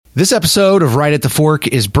This episode of Right at the Fork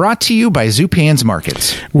is brought to you by Zupan's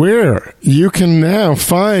Markets, where you can now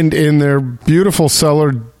find in their beautiful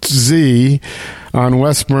cellar Z on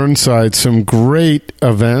West Burnside some great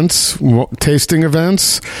events, tasting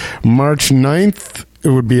events. March 9th, it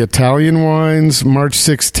would be Italian wines. March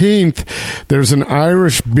 16th, there's an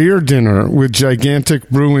Irish beer dinner with gigantic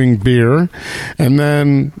brewing beer. And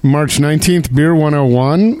then March 19th, Beer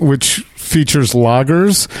 101, which features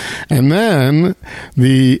lagers. And then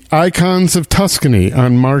the Icons of Tuscany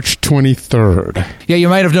on March 23rd. Yeah, you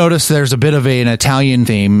might have noticed there's a bit of an Italian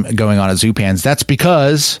theme going on at Zupan's. That's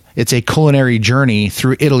because it's a culinary journey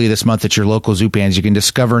through Italy this month at your local Zupan's. You can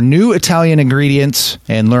discover new Italian ingredients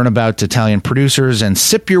and learn about Italian producers and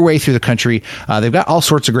sip your way through the country. They've got all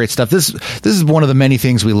sorts of great stuff. This is one of the many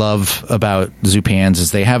things we love about Zupan's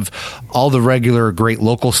is they have all the regular great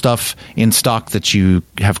local stuff in stock that you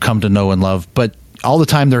have come to know and love, but all the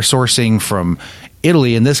time they're sourcing from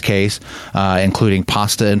Italy in this case, including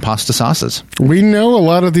pasta and pasta sauces. We know a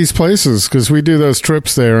lot of these places because we do those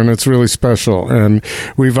trips there, and it's really special. And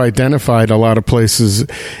we've identified a lot of places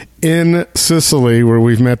in Sicily where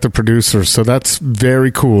we've met the producers. So that's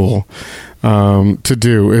very cool to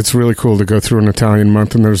do. It's really cool to go through an Italian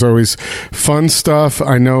month, and there's always fun stuff.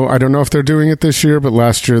 I don't know if they're doing it this year, but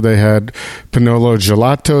last year they had Pinolo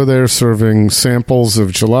Gelato there serving samples of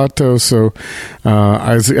gelato. So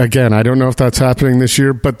I don't know if that's happening this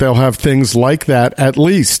year, but they'll have things like that at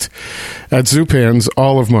least at Zupan's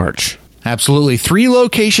all of March. Absolutely. 3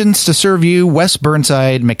 locations to serve you: West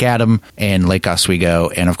Burnside, McAdam, and Lake Oswego.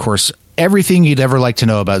 And of course, everything you'd ever like to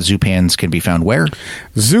know about Zupan's can be found where?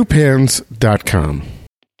 Zupans.com.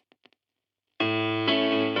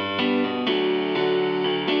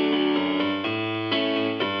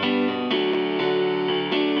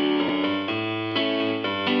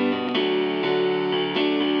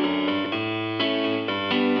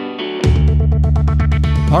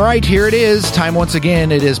 All right, here it is. Time once again.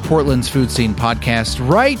 It is Portland's Food Scene Podcast,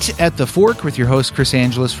 Right at the Fork, with your host, Chris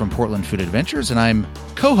Angeles from Portland Food Adventures, and I'm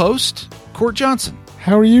co-host, Court Johnson.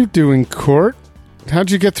 How are you doing, Court?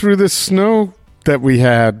 How'd you get through this snow that we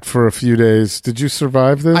had for a few days? Did you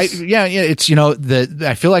survive this? Yeah. It's,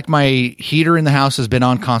 I feel like my heater in the house has been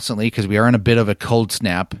on constantly because we are in a bit of a cold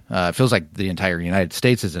snap. It feels like the entire United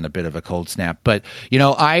States is in a bit of a cold snap. But,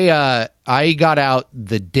 I got out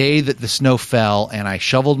the day that the snow fell, and I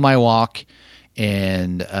shoveled my walk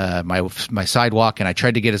and my sidewalk, and I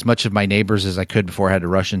tried to get as much of my neighbors as I could before I had to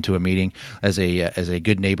rush into a meeting, as a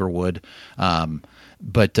good neighbor would.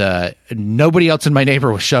 But nobody else in my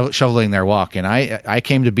neighbor was shoveling their walk, and I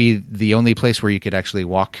came to be the only place where you could actually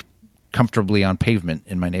walk comfortably on pavement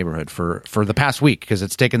in my neighborhood for the past week, because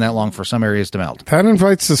it's taken that long for some areas to melt. That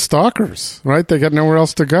invites the stalkers, right? They got nowhere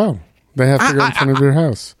else to go. They have to go in front of your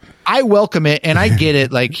house. I welcome it, and I get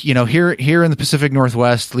it. Like, here in the Pacific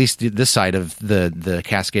Northwest, at least this side of the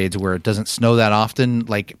Cascades, where it doesn't snow that often,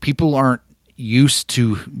 like, people aren't used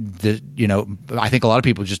to I think a lot of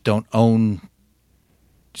people just don't own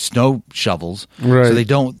snow shovels, right? So they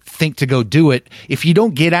don't think to go do it. If you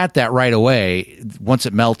don't get at that right away, once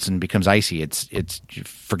it melts and becomes icy, it's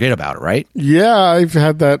forget about it, right? Yeah, I've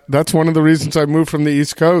had that. That's one of the reasons I moved from the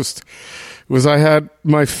East Coast. Was I had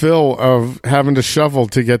my fill of having to shovel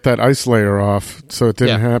to get that ice layer off, so it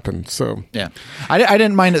didn't happen. So yeah, I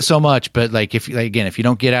didn't mind it so much, but if you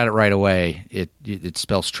don't get at it right away, it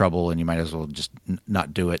spells trouble, and you might as well just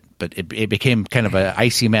not do it. But it became kind of an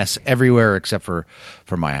icy mess everywhere except for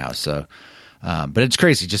my house. So, but it's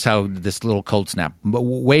crazy just how this little cold snap,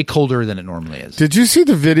 way colder than it normally is. Did you see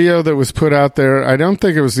the video that was put out there? I don't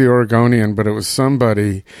think it was the Oregonian, but it was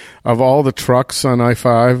somebody of all the trucks on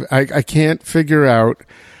I-5. I can't figure out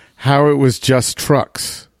how it was just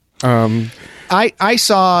trucks. I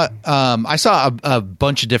saw a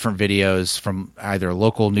bunch of different videos from either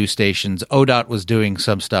local news stations. ODOT was doing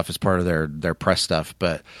some stuff as part of their press stuff,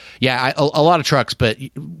 but yeah, a lot of trucks. But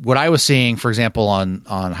what I was seeing, for example, on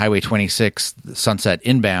Highway 26, Sunset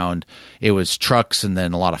inbound, it was trucks, and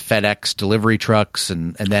then a lot of FedEx delivery trucks,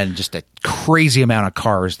 and then just a crazy amount of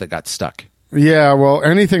cars that got stuck. Yeah, well,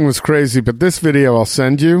 anything was crazy, but this video I'll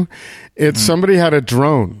send you, somebody had a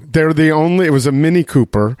drone. It was a Mini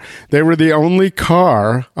Cooper. They were the only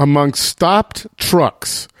car amongst stopped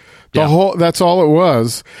trucks. That's all it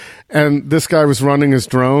was. And this guy was running his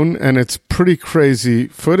drone, and it's pretty crazy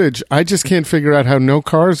footage. I just can't figure out how no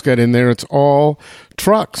cars get in there. It's all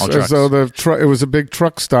trucks. As though it was a big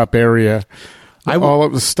truck stop area all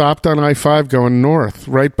it was stopped on I-5 going north,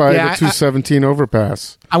 right by the 217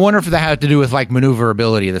 overpass. I wonder if that had to do with like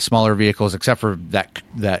maneuverability. The smaller vehicles, except for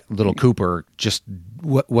that little Cooper, just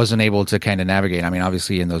wasn't able to kind of navigate. I mean,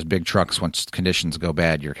 obviously, in those big trucks, once conditions go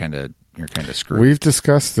bad, you're kind of screwed. We've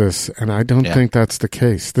discussed this, and I don't think that's the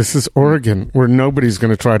case. This is Oregon, where nobody's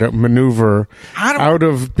going to try to maneuver out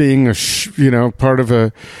of being part of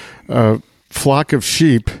a flock of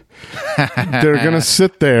sheep. They're going to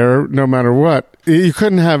sit there no matter what. You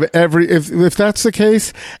couldn't have if that's the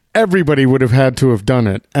case, everybody would have had to have done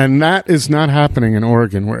it. And that is not happening in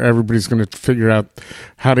Oregon, where everybody's going to figure out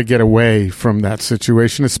how to get away from that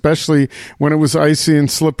situation, especially when it was icy and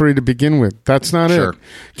slippery to begin with. That's not it.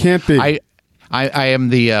 Can't be. I am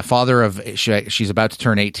the father of, she's about to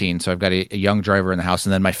turn 18, so I've got a young driver in the house,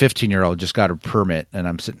 and then my 15-year-old just got a permit, and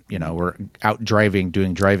I'm sitting, we're out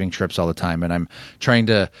doing driving trips all the time, and I'm trying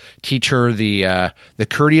to teach her the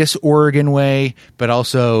courteous Oregon way, but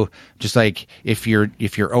also just like if you're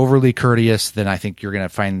overly courteous, then I think you're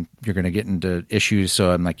gonna get into issues.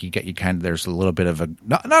 So I'm like, there's a little bit of a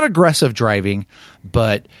not aggressive driving,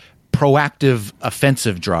 but proactive,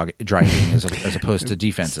 offensive driving as opposed to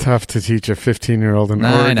defensive. It's tough to teach a 15-year-old in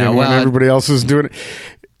Oregon when everybody else is doing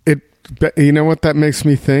it. You know what that makes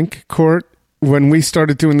me think, Court? When we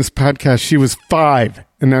started doing this podcast, she was 5,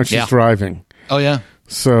 and now she's driving. Oh yeah.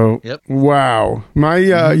 So wow, my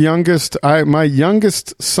youngest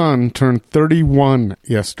son turned 31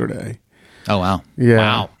 yesterday. Oh wow. Yeah.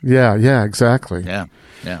 Wow. Yeah. Exactly. Yeah.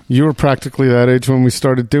 Yeah. You were practically that age when we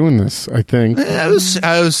started doing this, I think. I was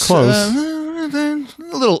close. A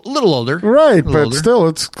little older. Right, but older. Still,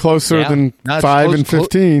 it's closer than 5 and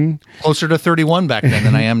 15. Closer to 31 back then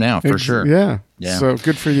than I am now, for sure. Yeah. So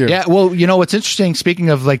good for you. Yeah. Well, what's interesting,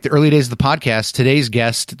 speaking of like the early days of the podcast, today's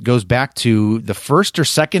guest goes back to the first or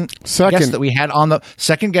second guest that we had on the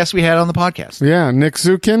podcast. Yeah. Nick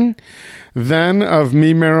Zukin, then of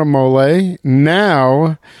Mi Mero Mole,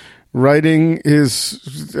 now writing his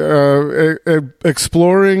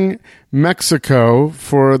exploring Mexico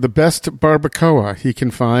for the best barbacoa he can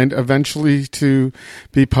find, eventually to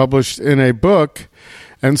be published in a book.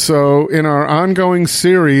 And so in our ongoing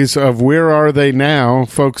series of Where Are They Now,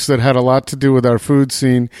 folks that had a lot to do with our food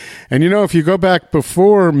scene. And if you go back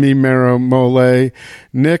before Mi Mero Mole,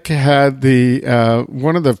 Nick had the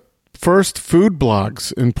one of the first food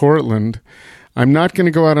blogs in Portland. I'm not going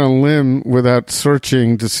to go out on a limb without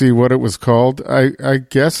searching to see what it was called. I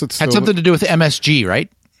guess it's had something to do with MSG, right?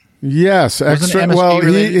 Yes, extra. Well,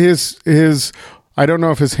 his I don't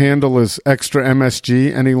know if his handle is extra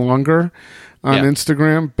MSG any longer on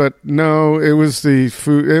Instagram, but no, it was the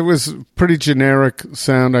food. It was pretty generic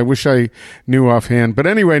sound. I wish I knew offhand. But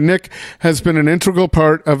anyway, Nick has been an integral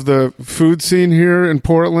part of the food scene here in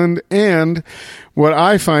Portland. And what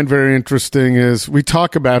I find very interesting is we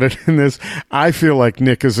talk about it in this. I feel like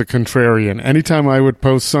Nick is a contrarian. Anytime I would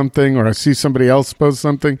post something or I see somebody else post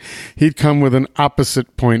something, he'd come with an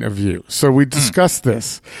opposite point of view. So we discussed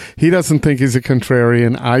this. He doesn't think he's a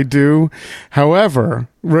contrarian. I do. However,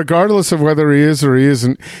 regardless of whether he is or he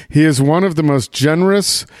isn't, he is one of the most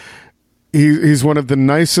generous. He's one of the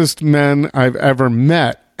nicest men I've ever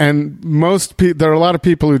met. And there are a lot of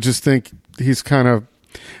people who just think he's kind of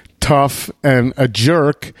tough and a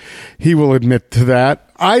jerk. He will admit to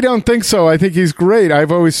that. I don't think so. I think he's great.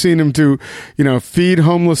 I've always seen him do, feed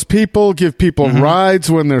homeless people, give people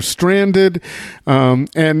rides when they're stranded. And,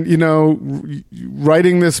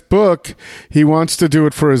 writing this book, he wants to do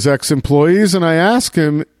it for his ex-employees. And I asked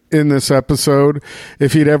him in this episode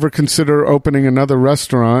if he'd ever consider opening another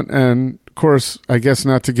restaurant. And of course, I guess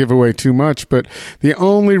not to give away too much, but the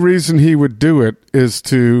only reason he would do it is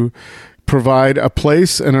to provide a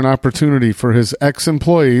place and an opportunity for his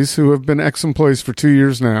ex-employees, who have been ex-employees for 2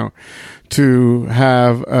 years now, to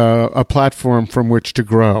have a platform from which to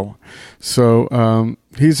grow. So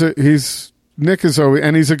Nick is always,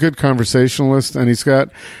 and he's a good conversationalist, and he's got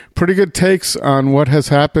pretty good takes on what has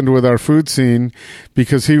happened with our food scene,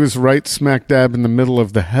 because he was right smack dab in the middle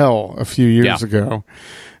of the hell a few years ago,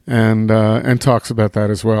 and talks about that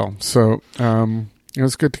as well. So it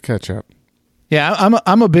was good to catch up. Yeah,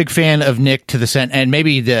 I'm a big fan of Nick to the sense, and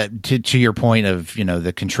maybe to your point of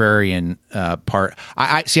the contrarian part.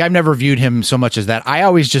 I see. I've never viewed him so much as that. I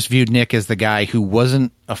always just viewed Nick as the guy who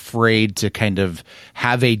wasn't afraid to kind of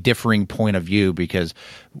have a differing point of view, because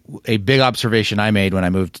a big observation I made when I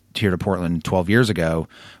moved here to Portland 12 years ago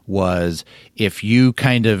was, if you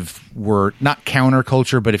kind of were not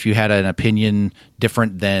counterculture, but if you had an opinion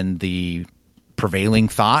different than the prevailing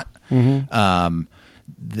thought,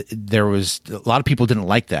 there was a lot of people didn't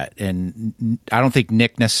like that, and I don't think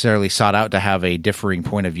Nick necessarily sought out to have a differing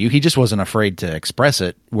point of view. He just wasn't afraid to express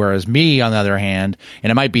it. Whereas me, on the other hand,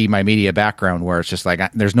 and it might be my media background, where it's just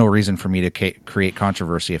like there's no reason for me to create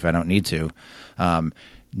controversy if I don't need to.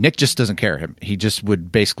 Nick just doesn't care. He just would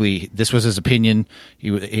basically, this was his opinion.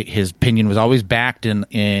 His opinion was always backed in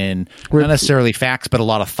not necessarily facts, but a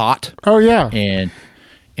lot of thought. Oh yeah,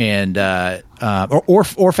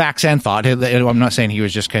 or facts and thought. I'm not saying he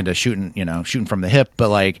was just kind of shooting from the hip, but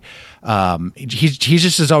like he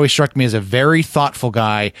just has always struck me as a very thoughtful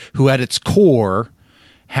guy who, at its core,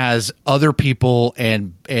 has other people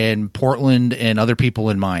and Portland and other people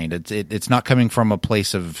in mind. It's not coming from a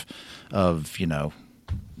place of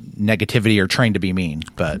negativity or trying to be mean,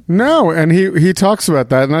 but no. And he talks about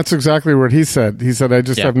that, and that's exactly what he said. He said, I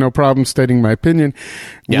just have no problem stating my opinion.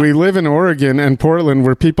 We live in Oregon and Portland,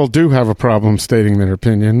 where people do have a problem stating their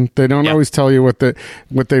opinion. They don't always tell you what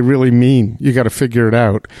they really mean. You got to figure it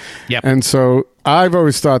out. And so I've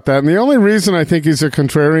always thought that. And the only reason I think he's a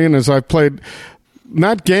contrarian is I've played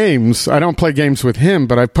not games. I don't play games with him,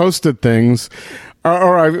 but I've posted things.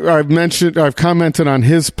 Or I've commented on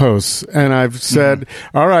his posts, and I've said,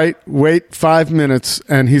 all right, wait 5 minutes,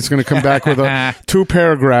 and he's going to come back with 2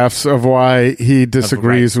 paragraphs of why he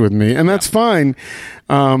disagrees with me. And that's fine.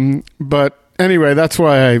 But anyway, that's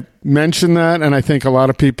why I mentioned that. And I think a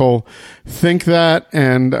lot of people think that.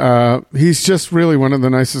 And he's just really one of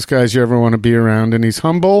the nicest guys you ever want to be around. And he's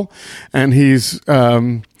humble, and he's,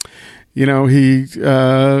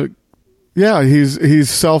 he's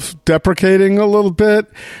self-deprecating a little bit,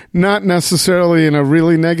 not necessarily in a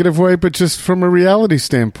really negative way, but just from a reality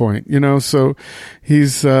standpoint, so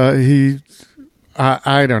he's, I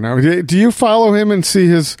don't know. Do you follow him and see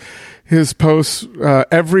his posts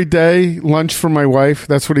every day? Lunch for my wife.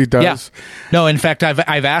 That's what he does. Yeah. No, in fact, I've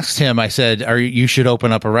asked him. I said, you should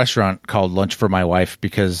open up a restaurant called Lunch for My Wife,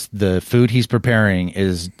 because the food he's preparing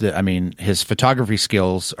his photography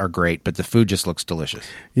skills are great, but the food just looks delicious.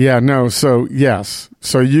 Yeah. No. So yes.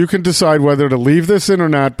 So you can decide whether to leave this in or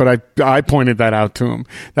not. But I pointed that out to him.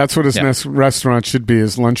 That's what his next restaurant should be: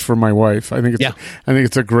 is Lunch for My Wife. I think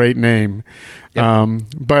it's a great name.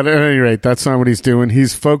 But at any rate, that's not what he's doing.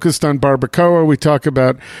 He's focused on Barbacoa. We talk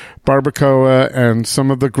about Barbacoa and some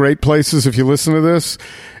of the great places. If you listen to this,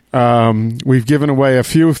 we've given away a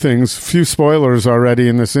few spoilers already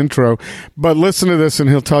in this intro, but listen to this and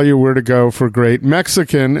he'll tell you where to go for great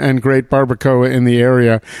Mexican and great barbacoa in the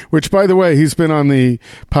area, which, by the way, he's been on the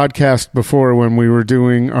podcast before when we were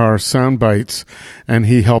doing our sound bites, and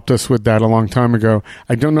he helped us with that a long time ago.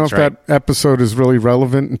 I don't know that episode is really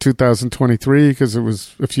relevant in 2023 because it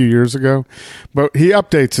was a few years ago, but he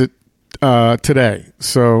updates it today.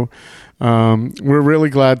 So we're really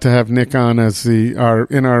glad to have Nick on as in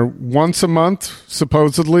our once a month,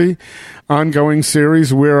 supposedly, ongoing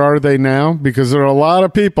series, Where Are They Now? Because there are a lot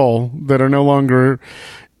of people that are no longer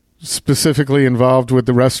specifically involved with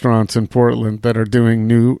the restaurants in Portland that are doing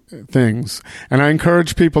new things. And I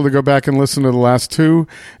encourage people to go back and listen to the last 2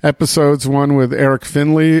 episodes, one with Eric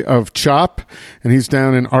Finley of CHOP, and he's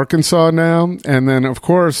down in Arkansas now. And then, of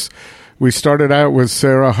course, we started out with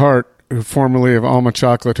Sarah Hart, formerly of Alma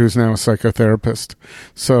Chocolate, who's now a psychotherapist.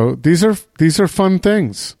 So these are fun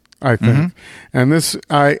things, I think. And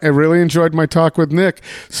I really enjoyed my talk with Nick.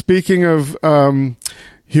 Speaking of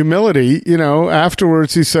humility,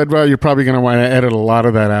 afterwards he said, well, you're probably going to want to edit a lot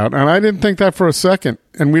of that out. And I didn't think that for a second.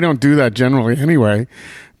 And we don't do that generally anyway.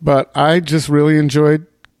 But I just really enjoyed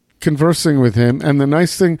conversing with him. And the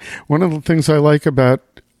nice thing, one of the things I like about,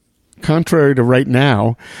 contrary to right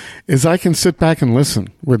now, is I can sit back and listen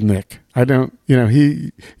with Nick. I don't,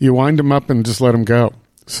 you wind him up and just let him go.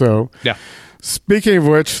 So, speaking of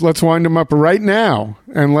which, let's wind him up right now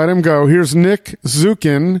and let him go. Here's Nick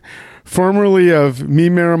Zukin, formerly of Mi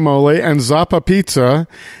Mero Mole and Zapapizza,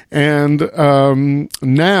 and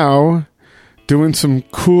now doing some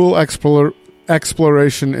cool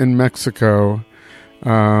exploration in Mexico,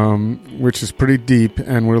 which is pretty deep,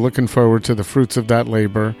 and we're looking forward to the fruits of that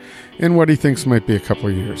labor in what he thinks might be a couple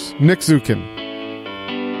of years. Nick Zukin.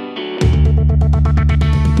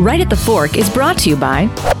 Right at the Fork is brought to you by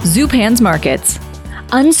Zupan's Markets.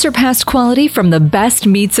 Unsurpassed quality from the best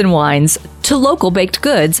meats and wines to local baked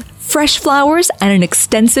goods, fresh flowers, and an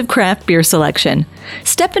extensive craft beer selection.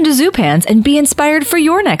 Step into Zupan's and be inspired for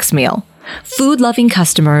your next meal. Food-loving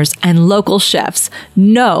customers and local chefs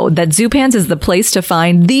know that Zupan's is the place to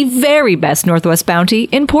find the very best Northwest bounty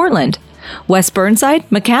in Portland. West Burnside,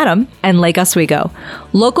 Macadam, and Lake Oswego.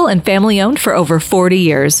 Local and family-owned for over 40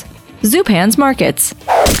 years. Zupan's Markets.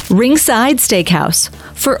 RingSide Steakhouse.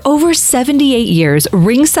 For over 78 years,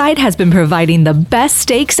 RingSide has been providing the best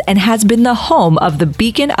steaks and has been the home of the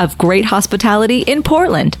beacon of great hospitality in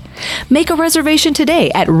Portland. Make a reservation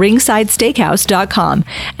today at ringsidesteakhouse.com.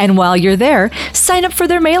 And while you're there, sign up for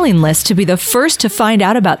their mailing list to be the first to find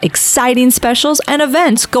out about exciting specials and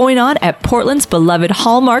events going on at Portland's beloved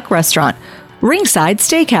Hallmark restaurant, RingSide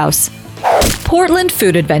Steakhouse. Portland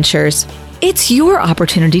Food Adventures. It's your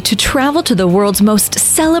opportunity to travel to the world's most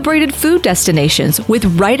celebrated food destinations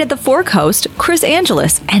with Right at the Fork host Chris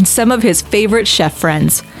Angeles and some of his favorite chef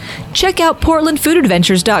friends. Check out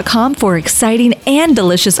portlandfoodadventures.com for exciting and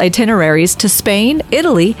delicious itineraries to Spain,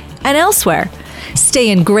 Italy, and elsewhere. Stay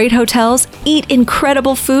in great hotels, eat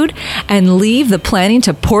incredible food, and leave the planning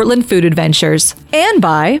to Portland Food Adventures. And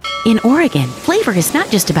by... In Oregon, flavor is not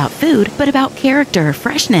just about food, but about character,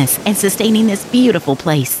 freshness, and sustaining this beautiful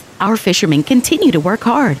place. Our fishermen continue to work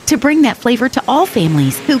hard to bring that flavor to all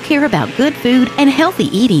families who care about good food and healthy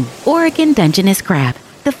eating. Oregon Dungeness Crab,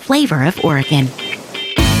 the flavor of Oregon.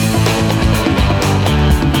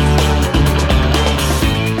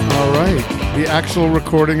 All right. The actual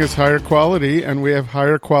recording is higher quality, and we have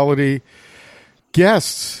higher quality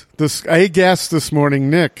guests. A guest this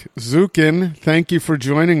morning, Nick Zukin. Thank you for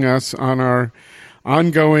joining us on our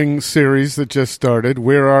ongoing series that just started,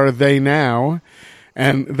 Where Are They Now?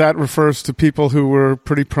 And that refers to people who were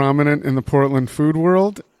pretty prominent in the Portland food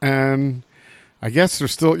world. And I guess you're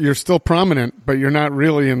still prominent, but you're not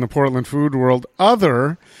really in the Portland food world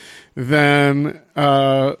other than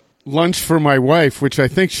Lunch for My Wife, which I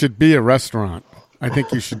think should be a restaurant. I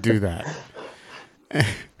think you should do that.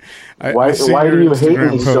 Why do you hate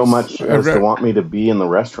me so much as to want me to be in the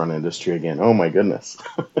restaurant industry again? Oh, my goodness.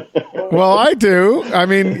 Well, I do. I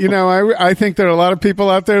mean, I think there are a lot of people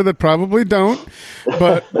out there that probably don't,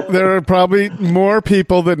 but there are probably more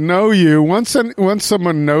people that know you. Once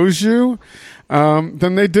someone knows you,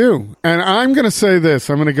 then they do. And I'm going to say this.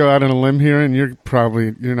 I'm going to go out on a limb here, and you're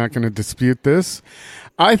not going to dispute this.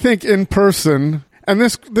 I think in person, and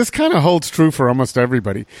this kind of holds true for almost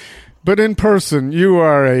everybody, but in person, you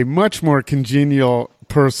are a much more congenial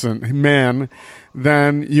man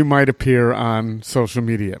than you might appear on social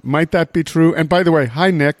media. Might that be true? And by the way, hi,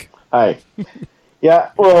 Nick. Hi. Yeah,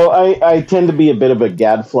 well, I tend to be a bit of a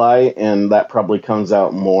gadfly, and that probably comes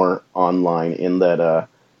out more online in that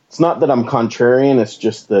it's not that I'm contrarian, it's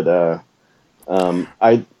just that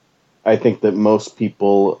I think that most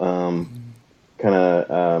people kind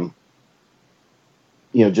of,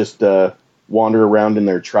 just wander around in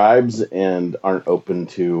their tribes and aren't open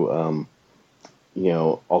to,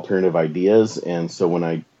 alternative ideas. And so when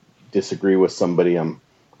I disagree with somebody, I'm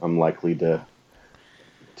likely to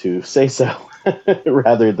say so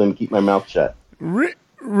rather than keep my mouth shut.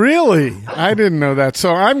 Really? I didn't know that.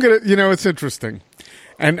 So I'm going to, it's interesting.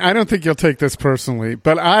 And I don't think you'll take this personally,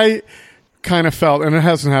 but I kind of felt, and it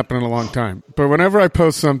hasn't happened in a long time, but whenever I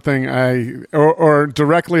post something, or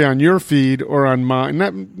directly on your feed or on mine,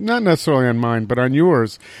 not necessarily on mine, but on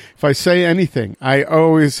yours, if I say anything, I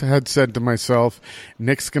always had said to myself,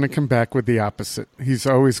 Nick's going to come back with the opposite.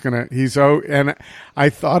 And I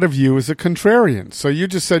thought of you as a contrarian. So you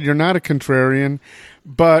just said you're not a contrarian,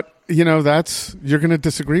 but you're going to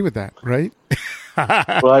disagree with that, right?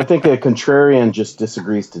 Well, I think a contrarian just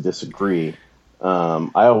disagrees to disagree.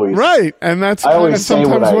 Right, and that's sometimes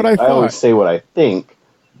what I thought. I always say what I think,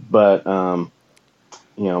 but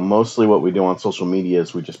mostly what we do on social media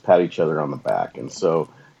is we just pat each other on the back, and so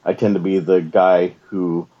I tend to be the guy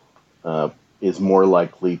who is more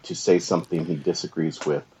likely to say something he disagrees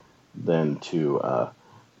with than to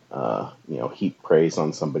heap praise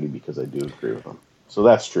on somebody because I do agree with them. So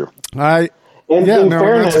that's true. In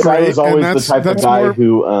fairness, I was always the type of guy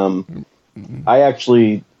who I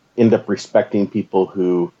actually end up respecting people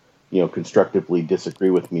who, constructively disagree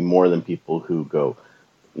with me more than people who go,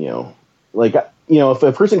 if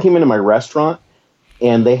a person came into my restaurant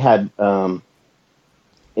and they had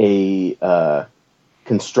a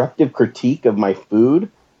constructive critique of my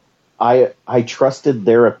food, I trusted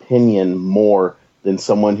their opinion more than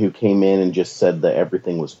someone who came in and just said that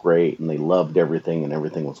everything was great and they loved everything and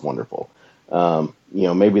everything was wonderful.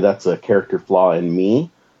 Maybe that's a character flaw in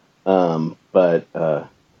me, but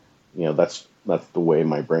that's the way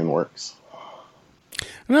my brain works.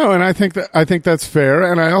 No, and I think that's fair,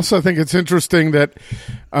 and I also think it's interesting that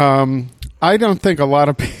I don't think a lot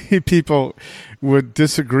of people would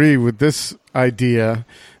disagree with this idea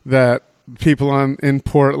that people in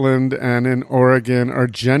Portland and in Oregon are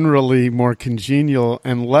generally more congenial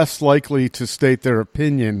and less likely to state their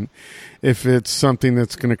opinion if it's something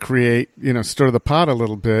that's going to create, stir the pot a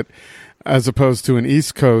little bit, as opposed to an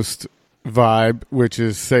East Coast vibe, which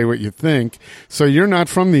is say what you think. So you're not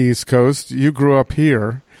from the East Coast. You grew up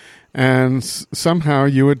here, and somehow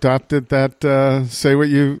you adopted that say what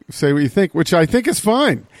you think, which I think is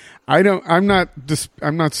fine. I'm not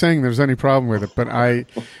saying there's any problem with it, but I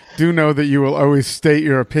do know that you will always state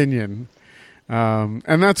your opinion.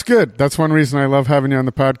 And that's good. That's one reason I love having you on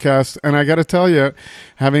the podcast. And I got to tell you,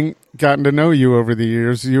 having gotten to know you over the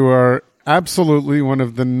years, you are absolutely one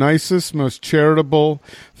of the nicest, most charitable,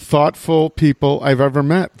 thoughtful people I've ever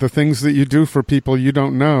met. The things that you do for people you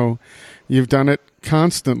don't know, you've done it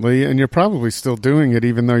constantly, and you're probably still doing it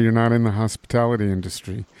even though you're not in the hospitality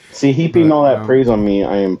industry. See, heaping all that praise on me,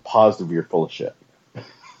 I am positive you're full of shit.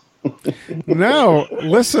 No,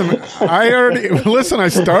 listen, I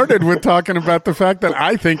started with talking about the fact that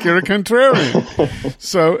I think you're a contrarian.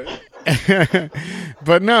 So,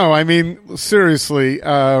 but no, I mean, seriously, there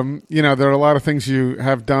are a lot of things you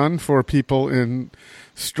have done for people in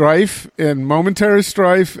strife, in momentary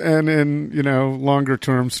strife, and in, longer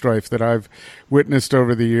term strife that I've witnessed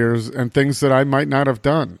over the years, and things that I might not have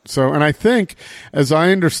done. So, and I think, as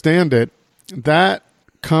I understand it, that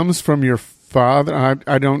comes from your father.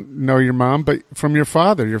 I don't know your mom, but from your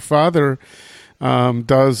father. Your father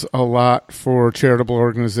does a lot for charitable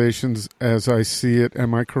organizations, as I see it.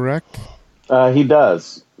 Am I correct? He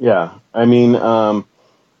does. Yeah. I mean,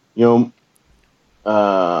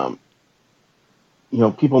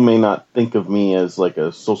 people may not think of me as like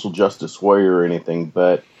a social justice warrior or anything,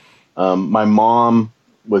 but my mom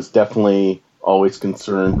was definitely always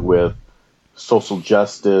concerned with social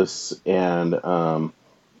justice and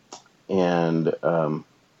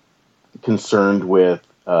concerned with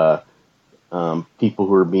people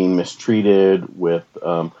who are being mistreated. With,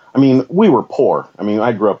 we were poor. I mean,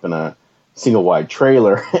 I grew up in a single wide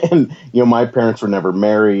trailer, and my parents were never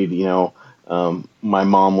married. My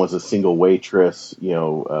mom was a single waitress,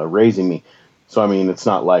 raising me. So, I mean, it's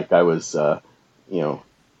not like I was,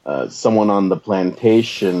 someone on the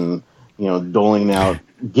plantation, doling out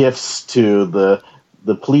gifts to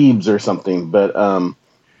the plebes or something. But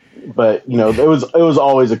it was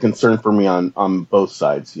always a concern for me on both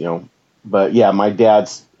sides, But yeah, my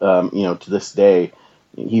dad's, to this day,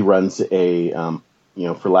 he runs a,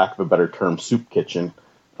 for lack of a better term, soup kitchen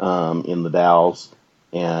in the Dalles,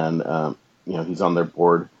 and he's on their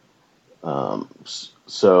board, and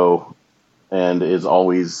is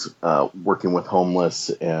always working with homeless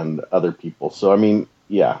and other people. So, I mean,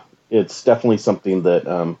 yeah, it's definitely something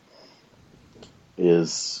that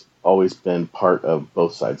is always been part of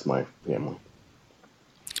both sides of my family.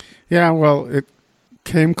 Yeah, well, it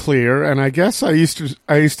came clear, and I guess I used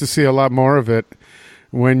to see a lot more of it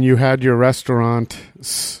when you had your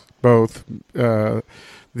restaurants, both the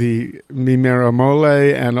Mi Mero Mole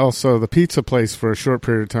and also the pizza place for a short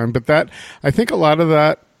period of time. But that, I think a lot of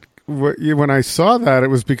that, when I saw that, it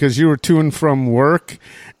was because you were to and from work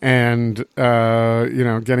and,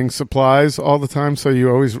 getting supplies all the time. So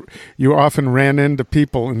you often ran into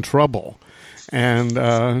people in trouble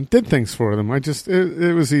and did things for them.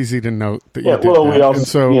 It was easy to note that you did that. We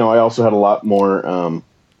also, I also had a lot more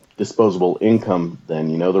disposable income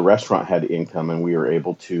than, the restaurant had income, and we were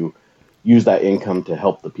able to use that income to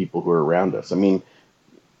help the people who are around us. I mean,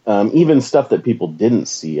 even stuff that people didn't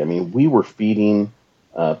see. I mean, we were feeding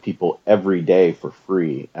people every day for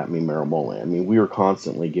free at Mi Mero Mole. I mean, we were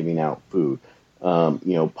constantly giving out food.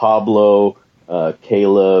 Pablo,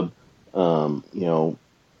 Caleb,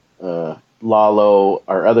 Lalo,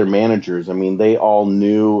 our other managers, I mean, they all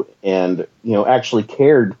knew and, actually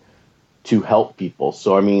cared to help people.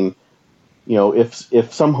 So, I mean,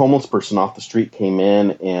 if some homeless person off the street came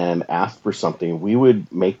in and asked for something, we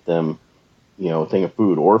would make them, a thing of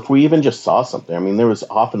food. Or if we even just saw something, I mean, there was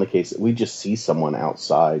often the case that we'd just see someone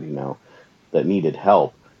outside, that needed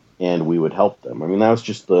help, and we would help them. I mean, that was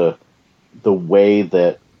just the way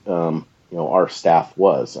that, our staff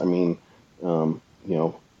was. I mean,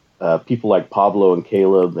 people like Pablo and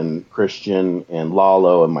Caleb and Christian and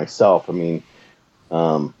Lalo and myself, I mean,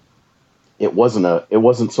 it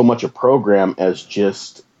wasn't so much a program as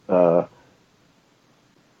just a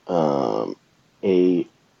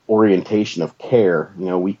orientation of care.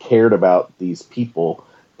 We cared about these people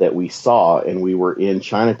that we saw, and we were in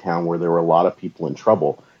Chinatown where there were a lot of people in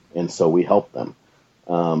trouble, and so we helped them.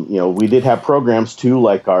 We did have programs too,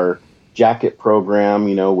 like our jacket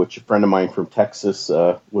program, which a friend of mine from Texas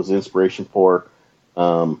was inspiration for,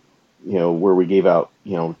 where we gave out,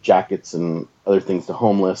 jackets and other things to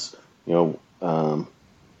homeless.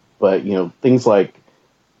 But things like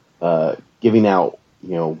giving out,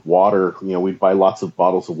 water. We'd buy lots of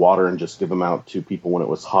bottles of water and just give them out to people when it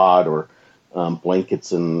was hot, or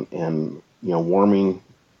blankets and warming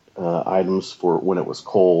items for when it was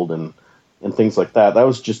cold and things like that. That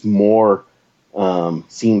was just more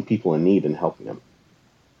seeing people in need and helping them.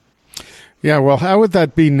 Yeah, well, how would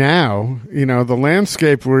that be now? You know, the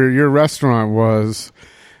landscape where your restaurant was,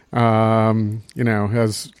 you know,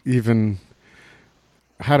 has even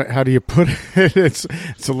how do you put it? It's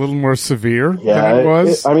a little more severe than it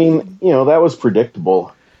was. I mean, you know, that was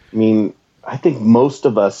predictable. I mean, I think most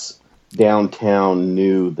of us downtown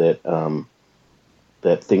knew that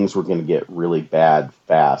that things were going to get really bad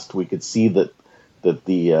fast. We could see that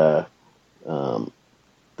the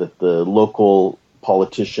local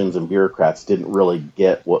politicians and bureaucrats didn't really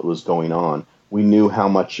get what was going on. We knew how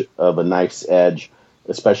much of a knife's edge,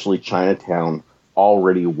 especially Chinatown,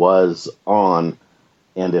 already was on.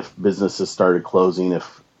 And if businesses started closing,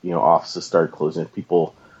 if offices started closing, if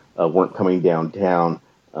people weren't coming downtown,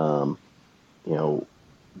 that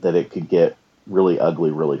it could get really ugly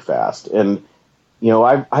really fast. And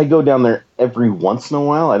I go down there every once in a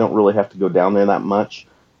while. I don't really have to go down there that much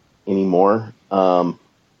anymore.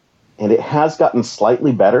 And it has gotten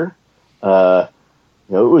slightly better. It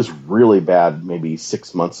was really bad maybe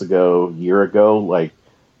 6 months ago, a year ago. Like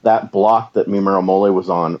that block that Mi Mero Mole was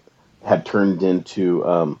on had turned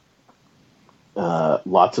into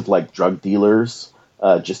lots of like drug dealers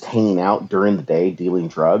just hanging out during the day dealing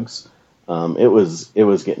drugs. It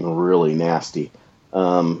was getting really nasty.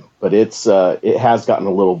 But it has gotten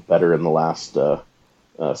a little better in the last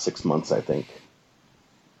 6 months, I think.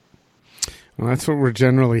 Well, that's what we're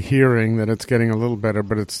generally hearing, that it's getting a little better,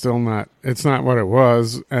 but it's still not. It's not what it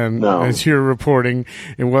was. And No. As you're reporting,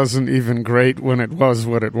 it wasn't even great when it was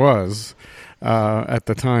what it was at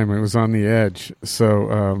the time. It was on the edge.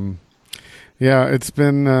 So, yeah, it's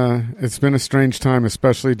been a strange time,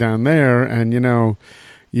 especially down there. And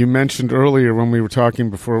you mentioned earlier when we were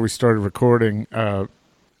talking before we started recording,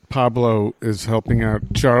 Pablo is helping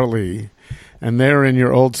out Charlie, and they're in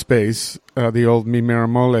your old space, the old Mi Mero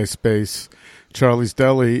Mole space, Charlie's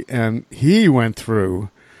Deli, and he went through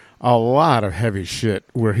a lot of heavy shit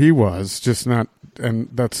where he was, just not, and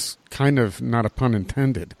that's kind of not a pun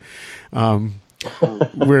intended,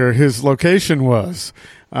 where his location was.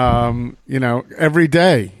 Every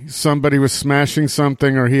day somebody was smashing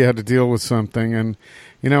something or he had to deal with something. And,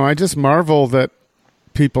 I just marvel that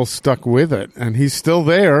people stuck with it, and he's still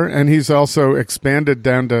there, and he's also expanded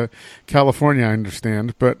down to California, I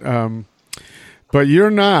understand, but you're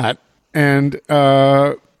not. And,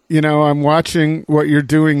 I'm watching what you're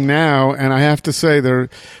doing now, and I have to say there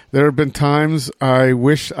have been times I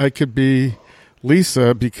wish I could be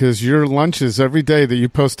Lisa, because your lunches every day that you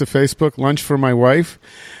post to Facebook, lunch for my wife,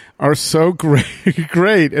 are so great.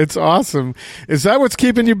 Great. It's awesome. Is that what's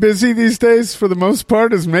keeping you busy these days for the most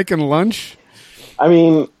part, is making lunch? I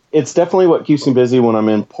mean, it's definitely what keeps me busy when I'm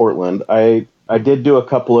in Portland. I did do a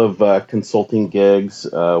couple of consulting gigs,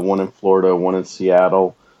 one in Florida, one in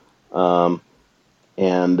Seattle, and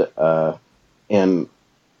kind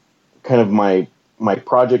of my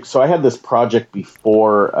project. So I had this project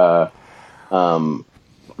before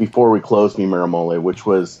we closed Mi Mero Mole, which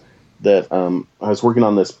was that I was working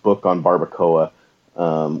on this book on barbacoa,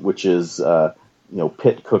 which is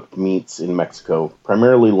pit cooked meats in Mexico,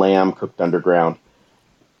 primarily lamb cooked underground.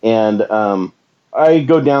 And I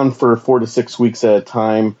go down for 4 to 6 weeks at a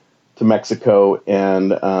time to Mexico and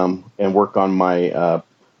work on my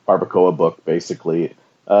barbacoa book. Basically,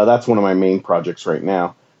 that's one of my main projects right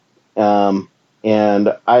now. And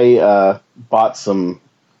I bought some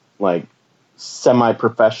like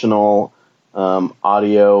semi-professional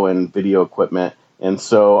audio and video equipment. And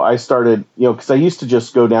so I started, because I used to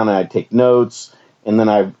just go down and I'd take notes, and then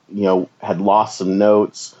I, had lost some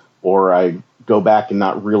notes, or I go back and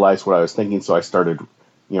not realize what I was thinking. So I started,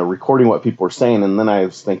 recording what people were saying. And then I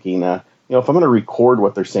was thinking, if I'm going to record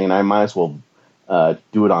what they're saying, I might as well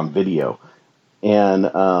do it on video. And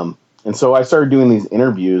so I started doing these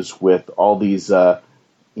interviews with all these,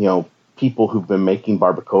 people who've been making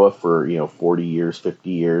barbacoa for 40 years,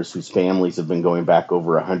 50 years, whose families have been going back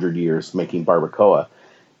over 100 years making barbacoa,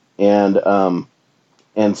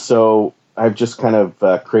 and so I've just kind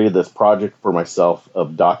of created this project for myself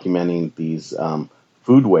of documenting these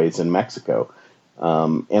foodways in Mexico,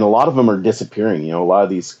 and a lot of them are disappearing. A lot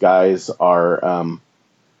of these guys are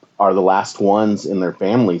the last ones in their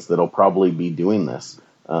families that'll probably be doing this.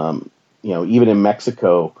 Even in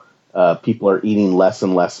Mexico, people are eating less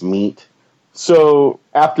and less meat. So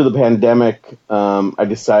after the pandemic, I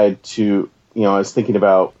decided to, I was thinking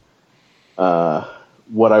about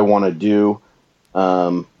what I want to do.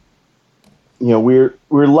 We're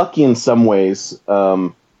lucky in some ways.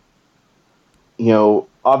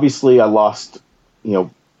 Obviously I lost,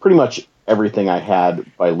 pretty much everything I had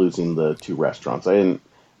by losing the 2 restaurants. I didn't,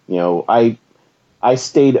 I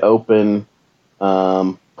stayed open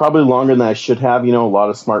probably longer than I should have. A lot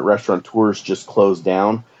of smart restaurateurs just closed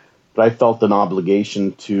down, but I felt an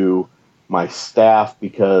obligation to my staff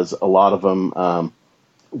because a lot of them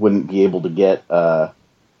wouldn't be able to get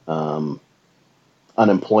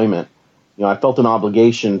unemployment. I felt an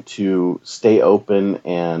obligation to stay open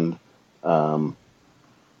and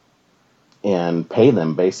pay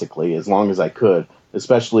them basically as long as I could,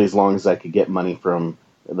 especially as long as I could get money from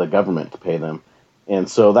the government to pay them. And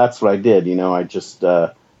so that's what I did. I just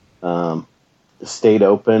stayed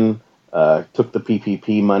open, took the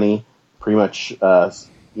PPP money, pretty much,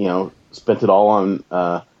 spent it all on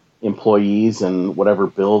employees and whatever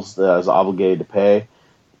bills that I was obligated to pay.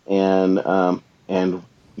 And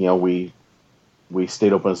we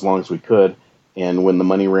stayed open as long as we could. And when the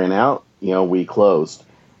money ran out, we closed.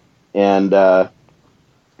 And so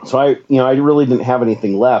I really didn't have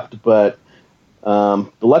anything left. But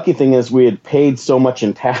the lucky thing is we had paid so much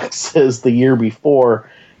in taxes the year before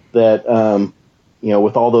that,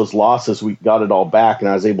 with all those losses, we got it all back. And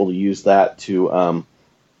I was able to use that to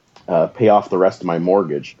pay off the rest of my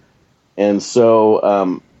mortgage. And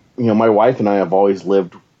so, my wife and I have always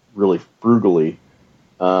lived really frugally.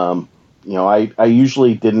 I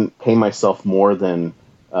usually didn't pay myself more than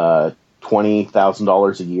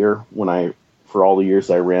 $20,000 a year for all the years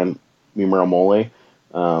I ran Mi Mero Mole.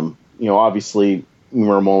 Obviously, Mi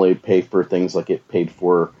Mero Mole paid for things like it paid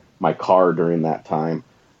for my car during that time,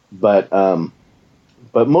 but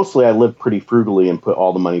mostly I lived pretty frugally and put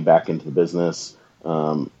all the money back into the business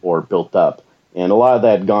or built up, and a lot of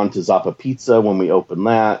that had gone to Zapapizza when we opened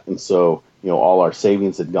that, and so all our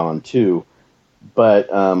savings had gone too. But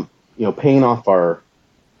paying off our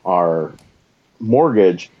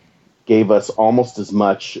mortgage gave us almost as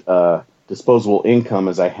much disposable income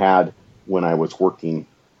as I had when I was working.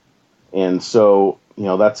 And so,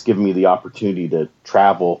 that's given me the opportunity to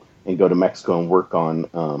travel and go to Mexico and work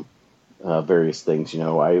on various things.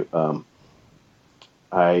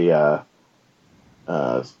 I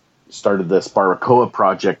started this Barbacoa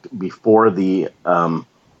project before the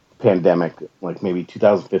pandemic, like maybe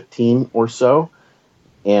 2015 or so.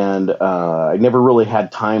 And I never really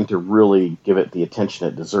had time to really give it the attention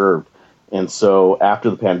it deserved. And so after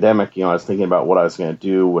the pandemic, I was thinking about what I was going to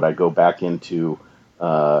do. Would I go back into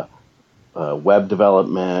web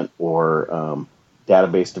development or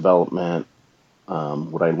database development?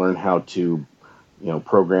 Would I learn how to,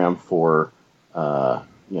 program for, phone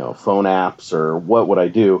apps, or what would I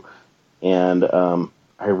do? And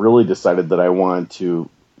I really decided that I wanted to,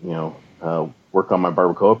 work on my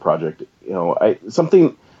Barbacoa project.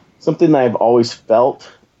 Something that I've always felt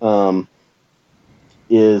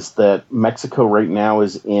is that Mexico right now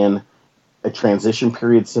is in a transition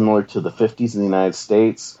period similar to the 50s in the United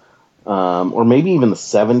States, or maybe even the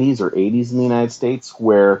 70s or 80s in the United States,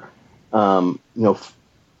 where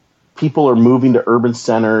people are moving to urban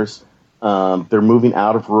centers, they're moving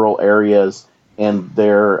out of rural areas, and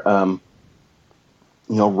they're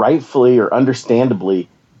rightfully or understandably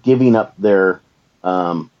giving up their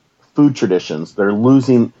food traditions. They're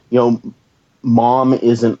losing, mom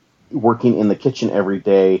isn't working in the kitchen every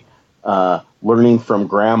day, learning from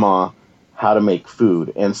grandma how to make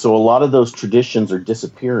food. And so a lot of those traditions are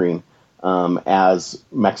disappearing as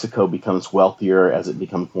Mexico becomes wealthier, as it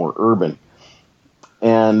becomes more urban.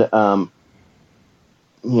 And,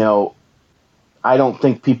 I don't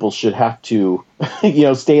think people should have to,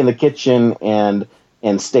 stay in the kitchen and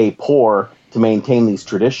stay poor to maintain these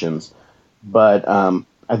traditions. But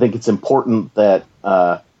I think it's important that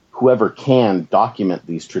whoever can document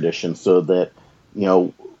these traditions so that,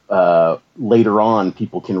 later on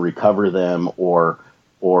people can recover them or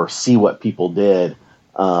see what people did,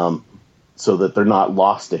 so that they're not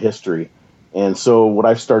lost to history. And so what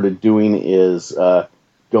I've started doing is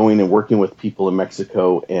going and working with people in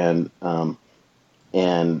Mexico and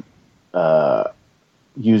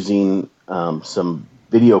using some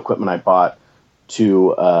video equipment I bought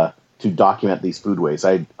to document these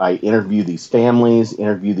foodways. I interview these families,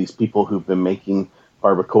 interview these people who've been making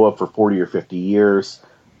barbacoa for 40 or 50 years,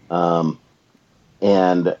 and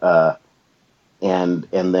then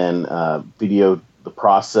video the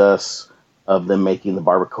process of them making the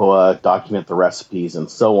barbacoa, document the recipes, and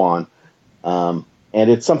so on. And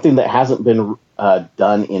it's something that hasn't been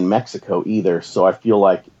done in Mexico either, so I feel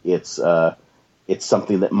like it's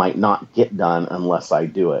something that might not get done unless I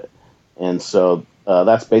do it. And so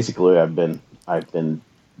that's basically what I've been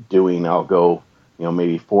doing. I'll go,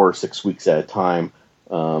 maybe 4 or 6 weeks at a time.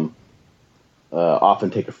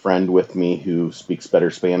 Often take a friend with me who speaks better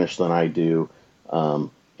Spanish than I do,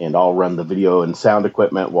 and I'll run the video and sound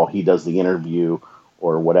equipment while he does the interview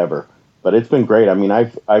or whatever. But it's been great. I mean,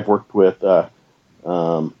 I've worked with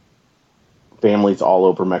families all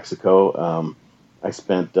over Mexico. I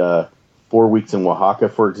spent 4 weeks in Oaxaca,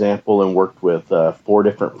 for example, and worked with 4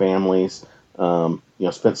 different families.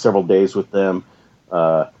 Spent several days with them.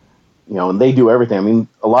 And they do everything. I mean,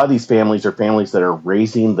 a lot of these families are families that are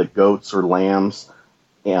raising the goats or lambs,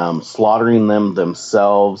 slaughtering them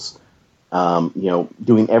themselves,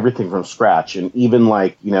 doing everything from scratch. And even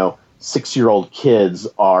 6-year-old kids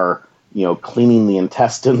are, cleaning the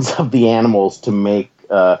intestines of the animals to make,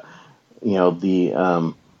 the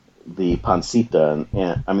pancita.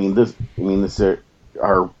 And this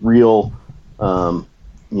are real,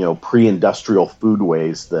 pre-industrial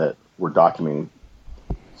foodways that we're documenting.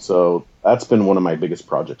 So that's been one of my biggest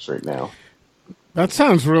projects right now. That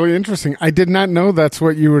sounds really interesting. I did not know that's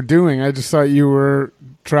what you were doing. I just thought you were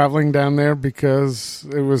traveling down there because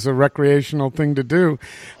it was a recreational thing to do.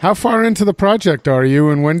 How far into the project are you,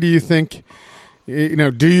 and when do you think,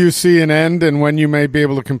 do you see an end and when you may be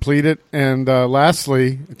able to complete it? And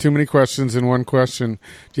lastly, too many questions in one question.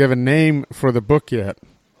 Do you have a name for the book yet?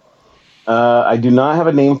 I do not have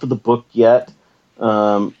a name for the book yet.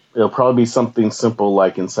 It'll probably be something simple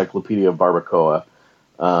like Encyclopedia of Barbacoa.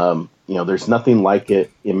 There's nothing like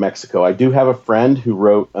it in Mexico. I do have a friend who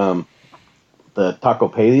wrote the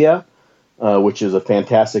Tacopedia, which is a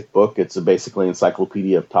fantastic book. It's basically an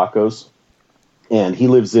encyclopedia of tacos. And he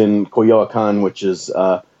lives in Coyoacan, which is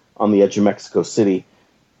on the edge of Mexico City.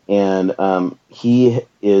 And he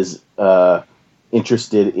is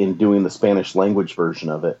interested in doing the Spanish language version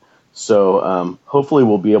of it. So hopefully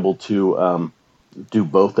we'll be able to do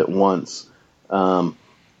both at once.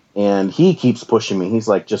 And he keeps pushing me. He's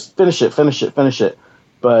like, just finish it.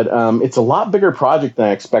 But it's a lot bigger project than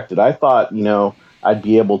I expected. I thought, I'd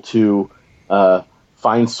be able to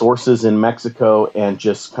find sources in Mexico and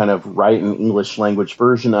just kind of write an English language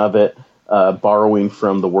version of it, borrowing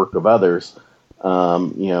from the work of others.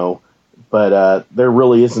 But there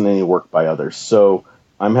really isn't any work by others. So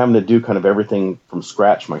I'm having to do kind of everything from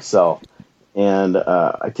scratch myself. And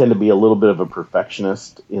I tend to be a little bit of a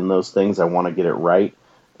perfectionist in those things. I want to get it right.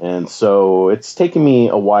 And so it's taken me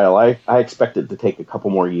a while. I expect it to take a couple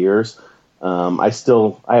more years. I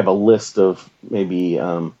have a list of maybe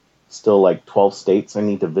still like 12 states I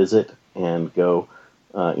need to visit and go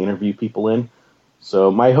interview people in. So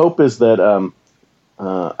my hope is that one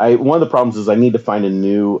of the problems is I need to find a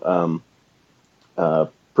new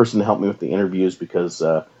person to help me with the interviews because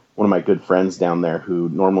one of my good friends down there who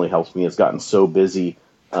normally helps me has gotten so busy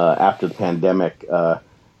after the pandemic.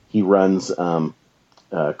 He runs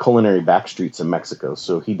culinary backstreets in Mexico,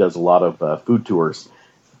 so he does a lot of food tours,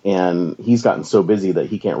 and he's gotten so busy that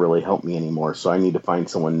he can't really help me anymore, so I need to find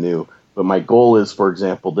someone new. But my goal is, for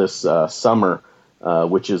example, this summer,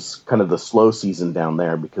 which is kind of the slow season down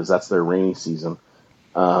there because that's their rainy season,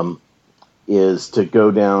 is to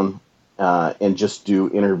go down and just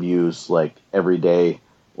do interviews like every day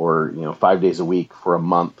or 5 days a week for a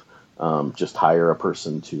month. Just hire a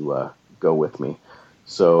person to go with me.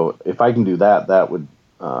 So if I can do that, that would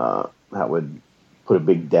put a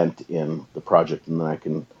big dent in the project, and then I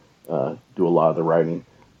can do a lot of the writing.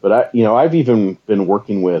 But I've even been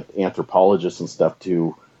working with anthropologists and stuff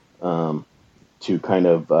to kind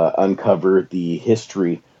of uncover the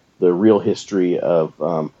history, the real history of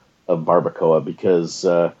barbacoa, because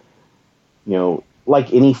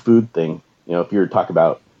like any food thing, if you're talking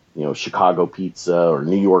about Chicago pizza or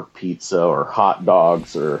New York pizza or hot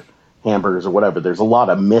dogs or hamburgers or whatever, there's a lot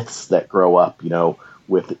of myths that grow up,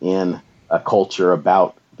 within a culture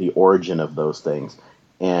about the origin of those things.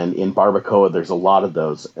 And in barbacoa, there's a lot of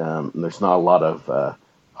those. And there's not a lot of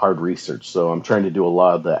hard research. So I'm trying to do a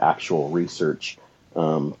lot of the actual research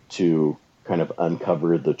to kind of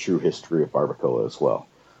uncover the true history of barbacoa as well.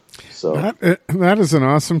 So that is an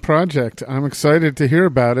awesome project. I'm excited to hear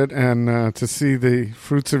about it and to see the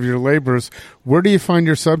fruits of your labors. Where do you find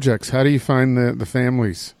your subjects? How do you find the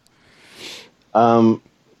families?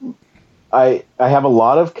 I have a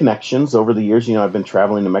lot of connections over the years. I've been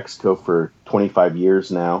traveling to Mexico for 25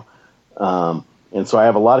 years now. And so I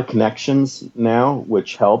have a lot of connections now,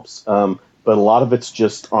 which helps. But a lot of it's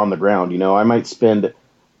just on the ground. I might spend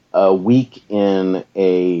a week in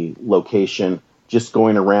a location just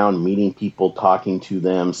going around, meeting people, talking to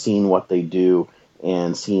them, seeing what they do,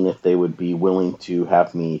 and seeing if they would be willing to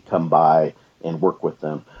have me come by and work with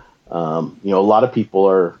them. A lot of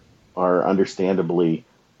people are understandably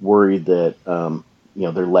worried that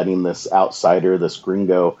they're letting this outsider, this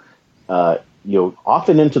gringo,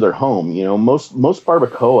 often into their home. Most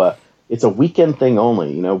barbacoa, it's a weekend thing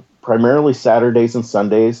only. primarily Saturdays and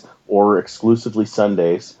Sundays, or exclusively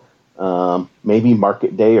Sundays. Maybe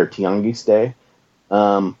Market Day or Tianguis Day.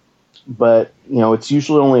 But, it's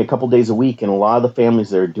usually only a couple days a week, and a lot of the families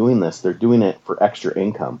that are doing this, they're doing it for extra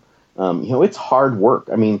income. It's hard work.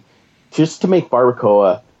 I mean, just to make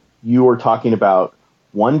barbacoa, you are talking about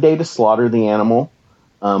 1 day to slaughter the animal,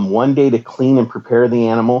 1 day to clean and prepare the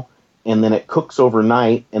animal, and then it cooks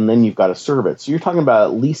overnight, and then you've got to serve it. So you're talking about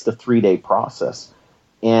at least a 3-day process.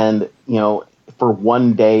 And, for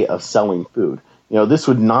 1 day of selling food. This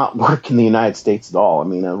would not work in the United States at all. I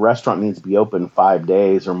mean, a restaurant needs to be open 5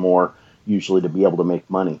 days or more usually to be able to make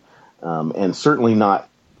money. And certainly not,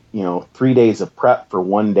 3 days of prep for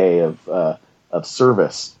 1 day of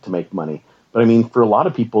service to make money. But I mean, for a lot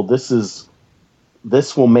of people, this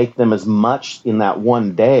will make them as much in that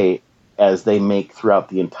 1 day as they make throughout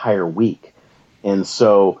the entire week. And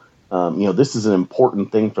so, this is an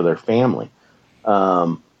important thing for their family.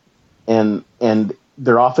 And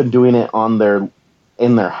they're often doing it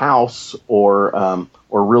in their house, or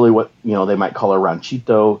really what, they might call a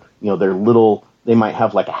ranchito. They might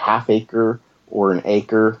have like a half acre or an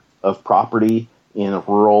acre of property in a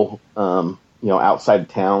rural, outside of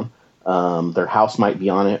town. Their house might be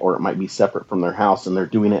on it, or it might be separate from their house, and they're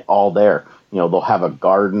doing it all there. They'll have a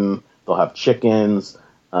garden, they'll have chickens,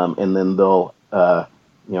 and then they'll,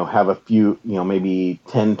 have a few, maybe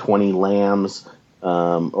 10, 20 lambs,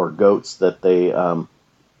 or goats that they,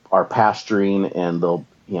 are pasturing, and they'll,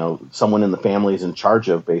 someone in the family is in charge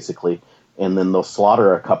of, basically, and then they'll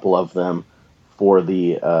slaughter a couple of them for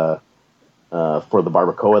the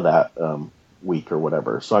barbacoa that week or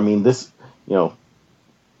whatever. So I mean, this,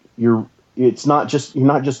 you're not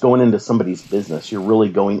just going into somebody's business. You're really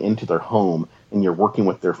going into their home, and you're working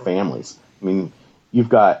with their families. I mean, you've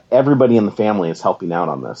got everybody in the family is helping out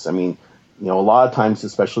on this. I mean, a lot of times,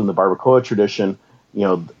 especially in the barbacoa tradition,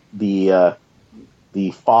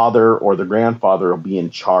 the father or the grandfather will be in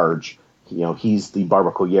charge. He's the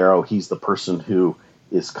barbacollero. He's the person who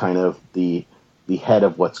is kind of the head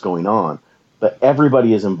of what's going on. But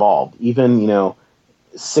everybody is involved. Even,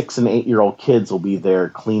 6 and 8 year old kids will be there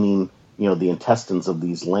cleaning, the intestines of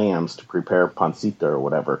these lambs to prepare pancita or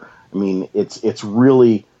whatever. I mean, it's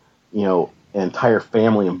really, an entire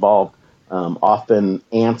family involved. Often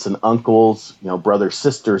aunts and uncles, brothers,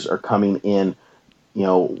 sisters are coming in,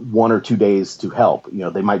 1 or 2 days to help.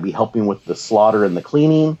 They might be helping with the slaughter and the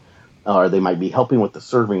cleaning, or they might be helping with the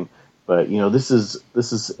serving. But this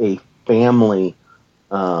is a family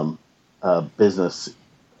business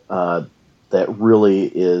that really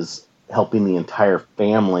is helping the entire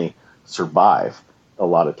family survive a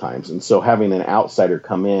lot of times. And so having an outsider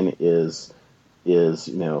come in is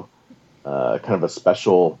kind of a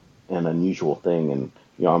special and unusual thing. And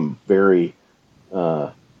I'm very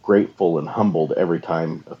grateful and humbled every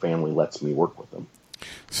time a family lets me work with them.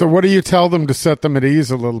 So what do you tell them to set them at ease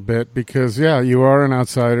a little bit? Because, you are an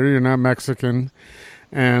outsider. You're not Mexican.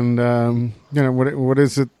 And, what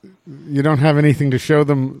is it? You don't have anything to show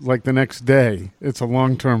them like the next day. It's a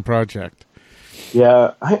long-term project.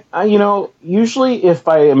 Yeah. I usually if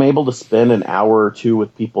I am able to spend an hour or two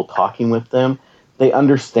with people talking with them, they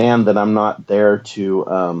understand that I'm not there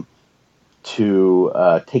to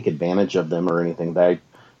take advantage of them or anything. That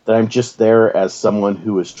I'm just there as someone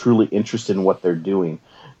who is truly interested in what they're doing.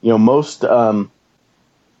 Most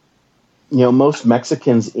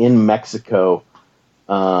Mexicans in Mexico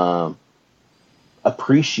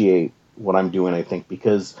appreciate what I'm doing, I think,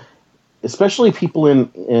 because especially people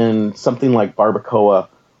in something like barbacoa,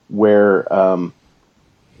 where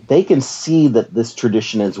they can see that this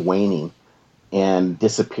tradition is waning and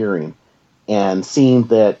disappearing, and seeing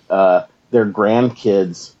that their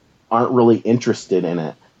grandkids aren't really interested in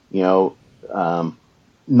it.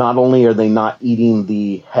 Not only are they not eating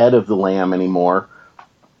the head of the lamb anymore,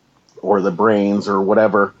 or the brains or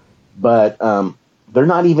whatever, but they're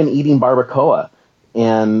not even eating barbacoa.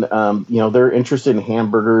 And, they're interested in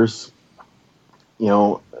hamburgers,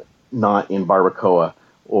 not in barbacoa,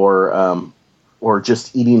 or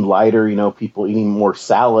just eating lighter, people eating more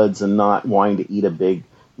salads and not wanting to eat a big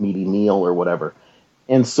meaty meal or whatever.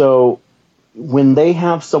 And so when they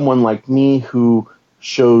have someone like me who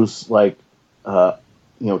shows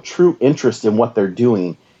true interest in what they're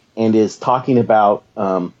doing and is talking about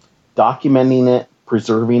documenting it,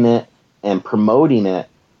 preserving it, and promoting it,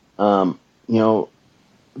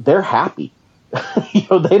 they're happy.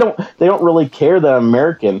 They don't really care that I'm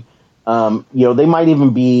American. They might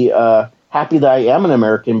even be happy that I am an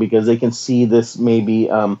American because they can see this maybe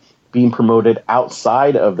being promoted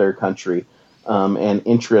outside of their country, and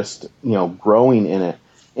interest, growing in it.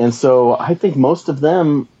 And so I think most of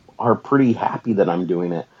them are pretty happy that I'm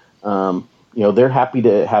doing it. They're happy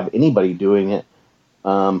to have anybody doing it.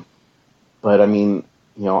 But I mean,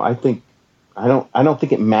 I don't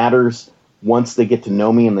think it matters once they get to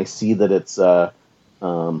know me and they see that it's out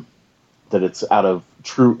of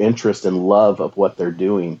true interest and love of what they're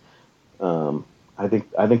doing. I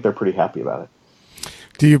think they're pretty happy about it.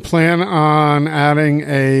 Do you plan on adding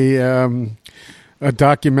a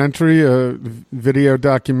documentary, a video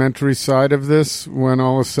documentary side of this when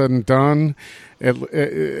all is said and done,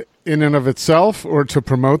 in and of itself, or to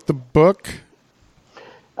promote the book?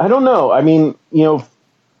 I don't know. I mean,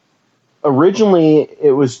 originally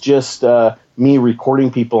it was just me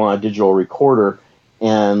recording people on a digital recorder,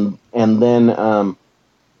 and then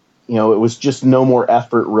it was just no more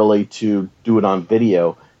effort really to do it on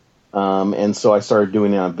video, and so I started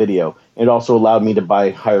doing it on video. It also allowed me to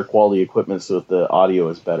buy higher quality equipment so that the audio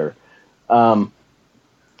is better. But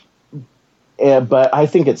I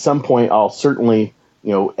think at some point I'll certainly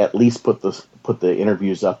at least put the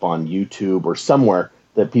interviews up on YouTube or somewhere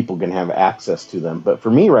that people can have access to them. But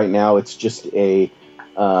for me right now, it's just a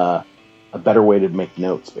better way to make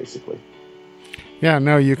notes, basically. Yeah,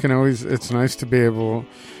 no, you can always, it's nice to be able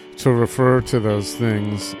to refer to those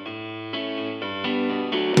things.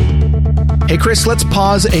 Hey, Chris, let's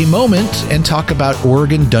pause a moment and talk about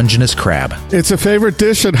Oregon Dungeness Crab. It's a favorite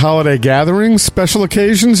dish at holiday gatherings, special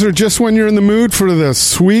occasions, or just when you're in the mood for the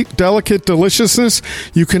sweet, delicate deliciousness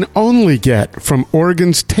you can only get from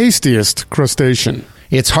Oregon's tastiest crustacean.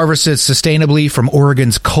 It's harvested sustainably from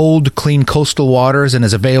Oregon's cold, clean coastal waters and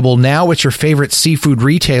is available now at your favorite seafood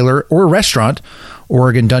retailer or restaurant.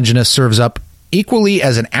 Oregon Dungeness serves up equally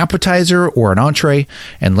as an appetizer or an entree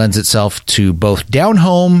and lends itself to both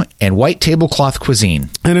down-home and white tablecloth cuisine.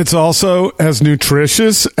 And it's also as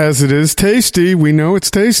nutritious as it is tasty. We know it's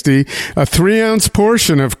tasty. A 3-ounce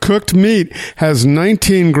portion of cooked meat has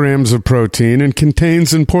 19 grams of protein and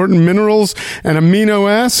contains important minerals and amino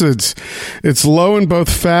acids. It's low in both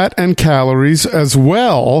fat and calories, as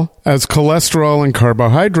well as cholesterol and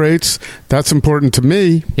carbohydrates. That's important to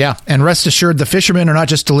me. Yeah, and rest assured, the fishermen are not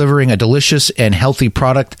just delivering a delicious and healthy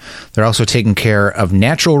product, they're also taking care of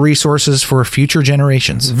natural resources for future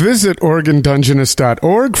generations. Visit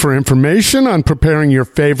OregonDungeness.org for information on preparing your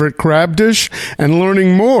favorite crab dish and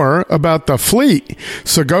learning more about the fleet.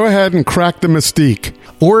 So go ahead and crack the mystique.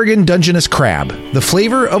 Oregon Dungeness Crab, the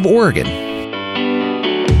flavor of Oregon.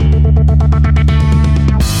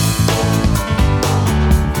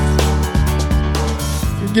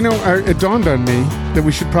 It dawned on me that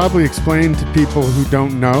we should probably explain to people who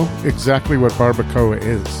don't know exactly what barbacoa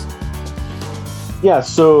is. Yeah,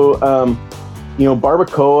 so,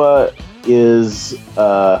 barbacoa is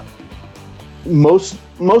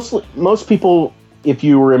most people, if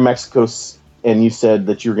you were in Mexico and you said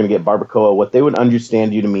that you were going to get barbacoa, what they would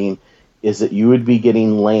understand you to mean is that you would be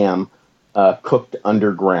getting lamb cooked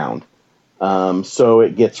underground. So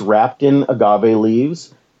it gets wrapped in agave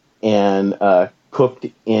leaves and cooked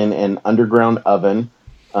in an underground oven,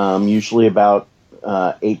 usually about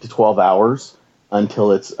 8 to 12 hours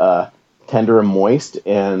until it's tender and moist.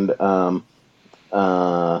 And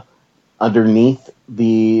underneath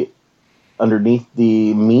the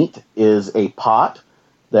meat is a pot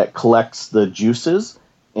that collects the juices,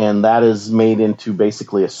 and that is made into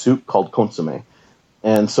basically a soup called consomme.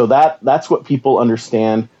 And so that's what people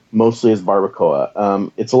understand mostly as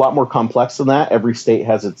barbacoa. It's a lot more complex than that. Every state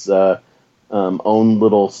has its own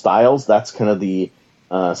little styles. That's kind of the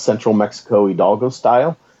Central Mexico Hidalgo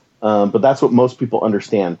style. But that's what most people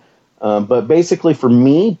understand. But basically for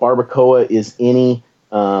me, barbacoa is any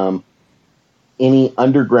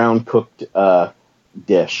underground cooked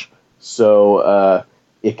dish. So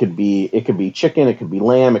it could be chicken, it could be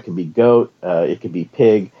lamb, it could be goat, it could be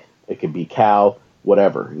pig, it could be cow,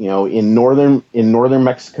 whatever. In northern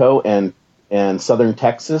Mexico and southern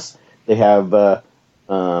Texas, they have a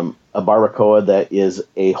barbacoa that is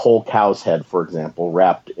a whole cow's head, for example,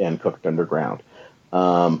 wrapped and cooked underground.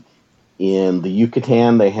 In the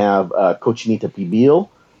Yucatan, they have cochinita pibil,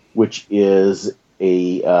 which is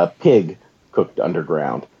a pig cooked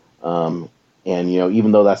underground. And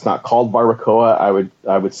even though that's not called barbacoa,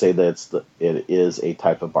 I would say that it is a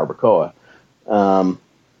type of barbacoa.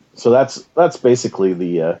 So that's basically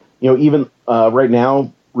the even right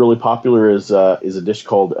now really popular is a dish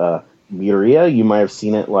called birria. You might have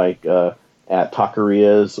seen it like at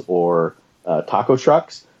taquerias or taco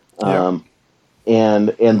trucks. Yeah.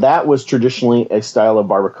 And that was traditionally a style of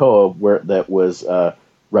barbacoa that was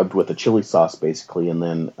rubbed with a chili sauce basically, and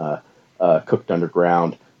then cooked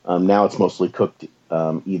underground. Now it's mostly cooked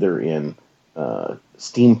either in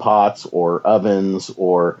steam pots or ovens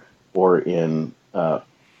or in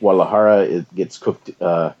Guadalajara. It gets cooked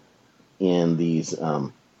in these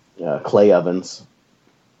clay ovens,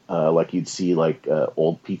 like you'd see like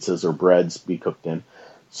old pizzas or breads be cooked in.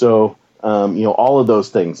 So, all of those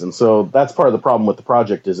things. And so that's part of the problem with the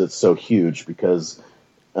project is it's so huge because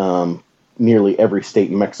nearly every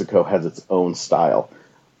state in Mexico has its own style.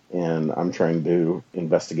 And I'm trying to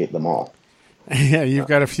investigate them all. Yeah, you've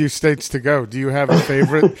got a few states to go. Do you have a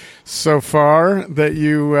favorite so far that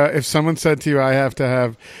you, if someone said to you, I have to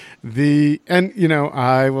have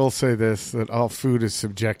I will say this, that all food is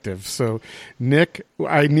subjective. So, Nick,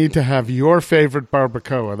 I need to have your favorite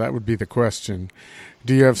barbacoa. That would be the question.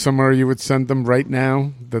 Do you have somewhere you would send them right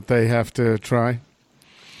now that they have to try?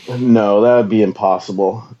 No, that would be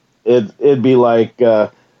impossible. It'd be like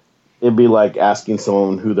asking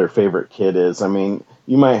someone who their favorite kid is. I mean,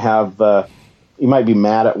 you might be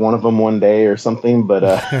mad at one of them one day or something, but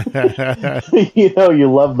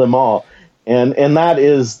you love them all, and that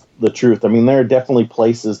is the truth. I mean, there are definitely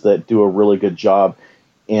places that do a really good job,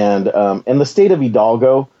 and the state of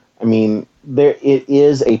Hidalgo. I mean, it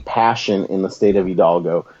is a passion in the state of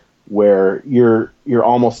Hidalgo where you're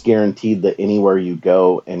almost guaranteed that anywhere you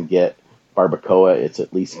go and get barbacoa, it's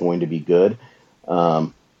at least going to be good.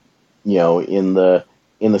 In the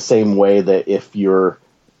same way that if you're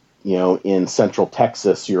in Central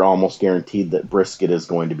Texas, you're almost guaranteed that brisket is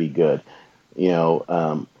going to be good.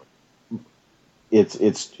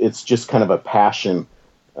 It's just kind of a passion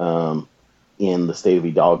in the state of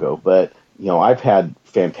Hidalgo. But I've had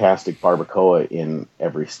fantastic barbacoa in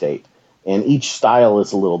every state, and each style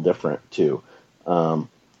is a little different too. I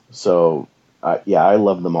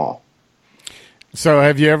love them all. So,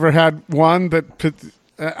 have you ever had one that?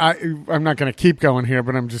 I'm not going to keep going here,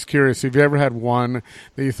 but I'm just curious. Have you ever had one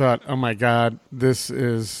that you thought, "Oh my God, this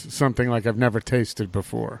is something like I've never tasted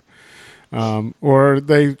before," or are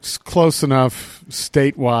they close enough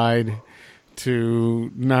statewide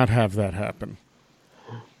to not have that happen?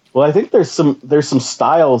 Well, I think there's some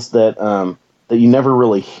styles that you never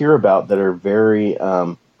really hear about that are very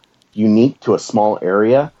unique to a small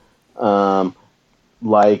area,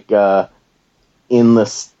 like in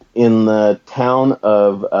the town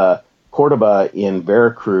of Cordoba in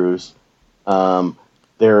Veracruz.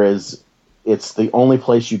 It's the only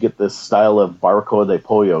place you get this style of barbacoa de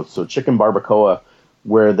pollo, so chicken barbacoa,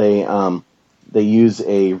 where they use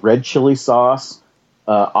a red chili sauce,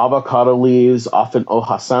 avocado leaves, often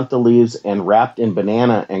hoja santa leaves, and wrapped in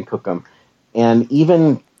banana and cook them. And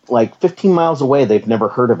even like 15 miles away, they've never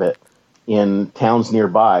heard of it in towns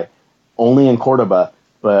nearby, only in Cordoba.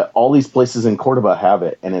 But all these places in Cordoba have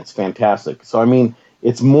it, and it's fantastic. So, I mean,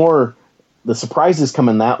 it's more, the surprises come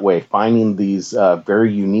in that way, finding these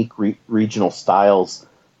very unique regional styles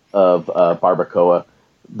of barbacoa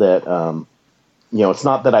that, it's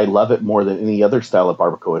not that I love it more than any other style of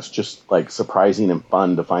barbacoa. It's just like surprising and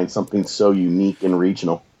fun to find something so unique and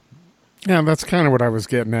regional. Yeah, that's kind of what I was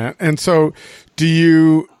getting at. And so do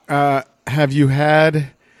you, have you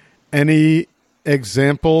had any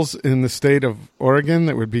examples in the state of Oregon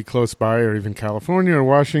that would be close by, or even California or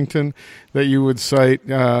Washington, that you would cite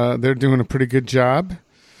they're doing a pretty good job?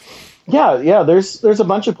 Yeah. There's a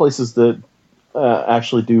bunch of places that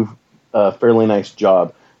actually do a fairly nice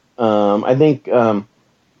job. I think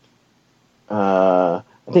birria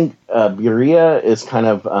is kind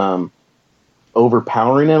of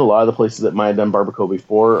overpowering it. A lot of the places that might have done barbacoa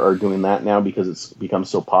before are doing that now because it's become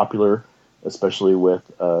so popular, especially with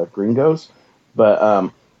gringos.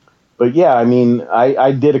 But yeah, I mean,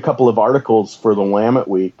 I did a couple of articles for the Willamette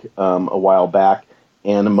Week a while back,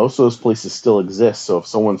 and most of those places still exist. So if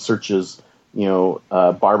someone searches,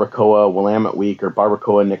 barbacoa Willamette Week or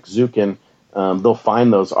barbacoa Nick Zukin, they'll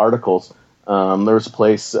find those articles. There's a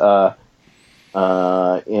place in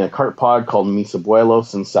a cart pod called Mis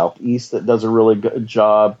Abuelos in Southeast that does a really good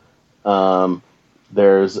job.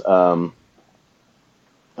 There's I'm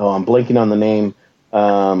blanking on the name.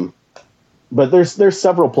 But there's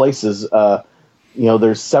several places.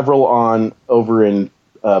 There's several over in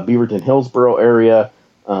Beaverton Hillsboro area,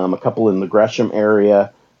 a couple in the Gresham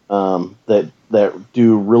area that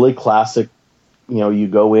do really classic. You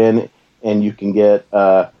go in and you can get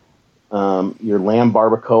your lamb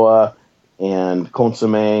barbacoa and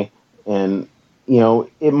consomme, and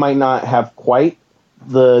it might not have quite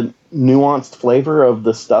the nuanced flavor of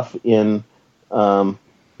the stuff in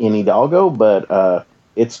Hidalgo, but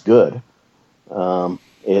it's good.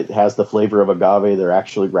 It has the flavor of agave. They're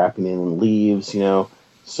actually wrapping it in leaves,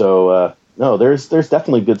 So no, there's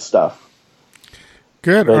definitely good stuff.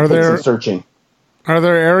 Good. But searching. Are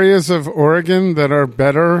there areas of Oregon that are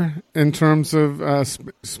better in terms of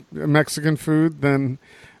Mexican food than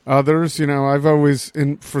others. I've always,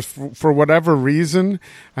 for whatever reason,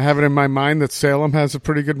 I have it in my mind that Salem has a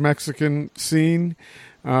pretty good Mexican scene.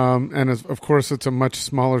 And of course, it's a much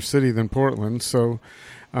smaller city than Portland. So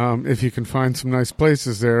if you can find some nice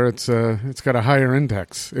places there, it's got a higher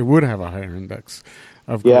index. It would have a higher index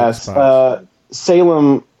of great spots.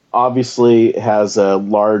 Salem obviously has a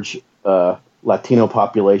large Latino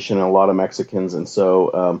population and a lot of Mexicans, and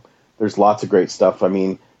so there's lots of great stuff. I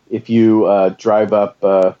mean, if you drive up,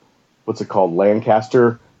 what's it called,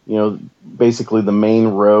 Lancaster, basically the main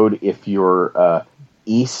road, if you're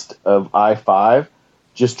east of I-5,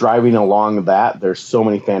 just driving along that, there's so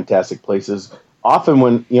many fantastic places. Often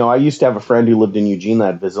when, I used to have a friend who lived in Eugene that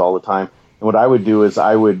I'd visit all the time, and what I would do is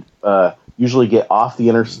I would usually get off the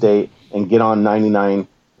interstate and get on 99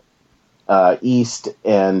 east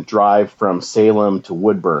and drive from Salem to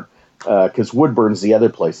Woodburn, because Woodburn's the other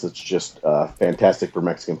place that's just fantastic for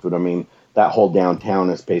Mexican food. I mean, that whole downtown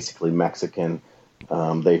is basically Mexican.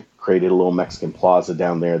 They created a little Mexican plaza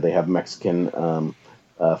down there. They have Mexican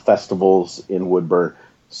festivals in Woodburn.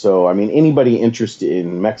 So, I mean, anybody interested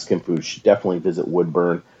in Mexican food should definitely visit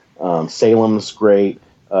Woodburn. Salem's great.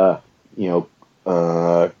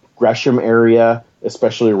 Gresham area,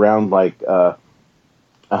 especially around like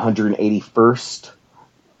 181st.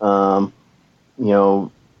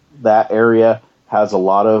 That area has a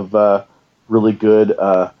lot of really good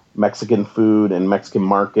Mexican food and Mexican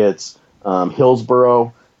markets.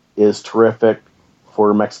 Hillsboro is terrific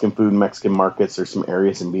for Mexican food and Mexican markets. There's some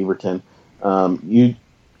areas in Beaverton.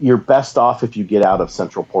 You're best off if you get out of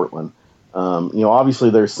central Portland. Obviously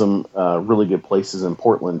there's some really good places in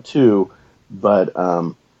Portland too, but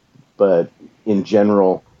in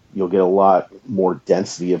general, you'll get a lot more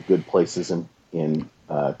density of good places in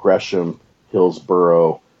Gresham,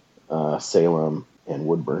 Hillsboro, Salem, and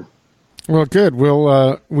Woodburn. Well, good.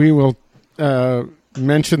 We will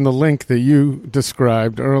mention the link that you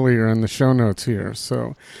described earlier in the show notes here,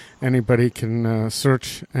 so anybody can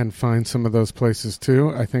search and find some of those places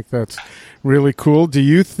too. I think that's really cool. Do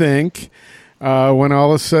you think when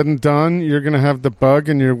all is said and done, you're going to have the bug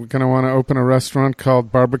and you're going to want to open a restaurant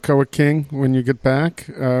called Barbacoa King when you get back?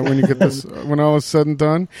 When you get this, when all is said and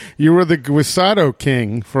done, you were the Guisado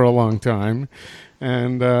King for a long time,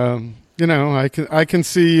 and I can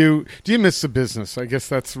see you. Do you miss the business? I guess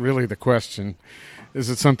that's really the question. Is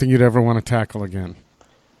it something you'd ever want to tackle again?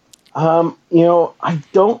 I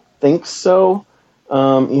don't think so.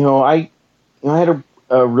 I had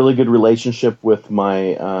a really good relationship with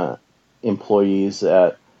my employees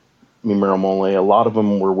at Mi Mero Mole. A lot of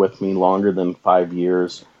them were with me longer than 5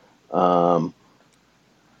 years. And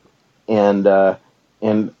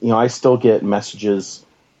I still get messages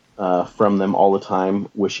from them all the time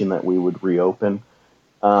wishing that we would reopen.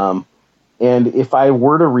 And if I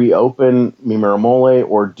were to reopen Mi Mero Mole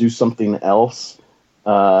or do something else,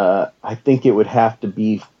 I think it would have to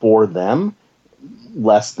be for them,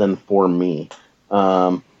 less than for me.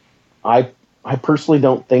 I personally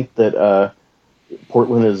don't think that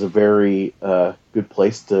Portland is a very good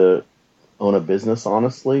place to own a business,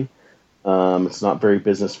 honestly. It's not very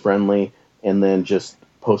business friendly. And then just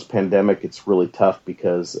post-pandemic, it's really tough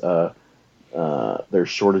because there's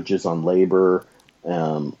shortages on labor,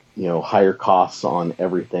 higher costs on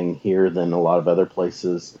everything here than a lot of other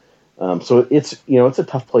places. So it's a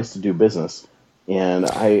tough place to do business. And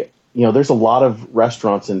there's a lot of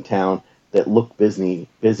restaurants in town that look busy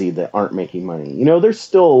that aren't making money. There's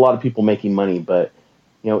still a lot of people making money, but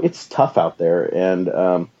it's tough out there. And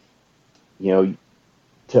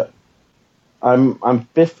I'm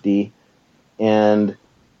 50, and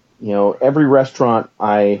every restaurant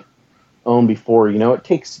I owned before, it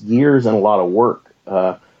takes years and a lot of work.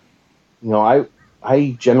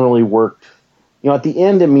 I generally worked, at the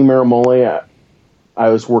end at Mi Mero Mole, I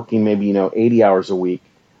was working maybe 80 hours a week,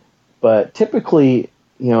 but typically,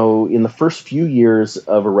 in the first few years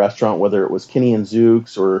of a restaurant, whether it was Kenny and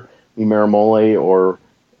Zuke's or Mi Mero Mole or,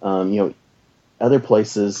 other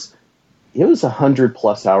places, it was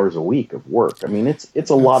 100+ hours a week of work. I mean, it's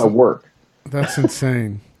a lot of work. That's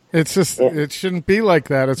insane. It's just, it shouldn't be like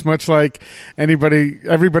that. It's much like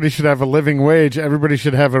everybody should have a living wage. Everybody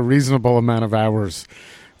should have a reasonable amount of hours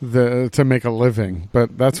to make a living,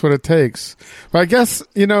 but that's what it takes. But I guess,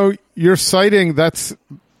 you're citing that's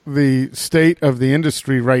the state of the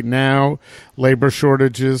industry right now, labor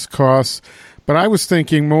shortages, costs. But I was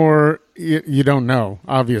thinking more, you don't know,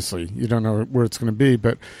 obviously. You don't know where it's going to be.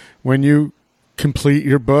 But when you complete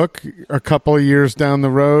your book a couple of years down the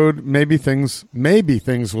road, maybe things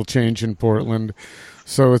will change in Portland.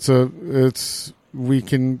 So it's we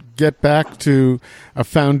can get back to a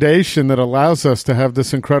foundation that allows us to have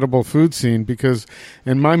this incredible food scene, because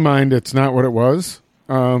in my mind, it's not what it was.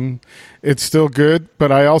 It's still good,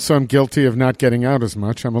 but I also am guilty of not getting out as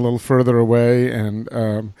much. I'm a little further away, and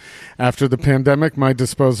after the pandemic, my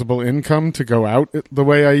disposable income to go out the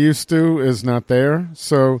way I used to is not there.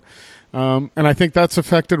 So, and I think that's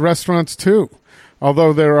affected restaurants too.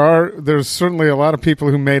 Although there's certainly a lot of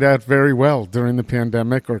people who made out very well during the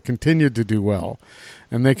pandemic or continued to do well,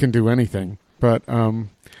 and they can do anything. But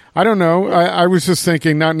I don't know. I was just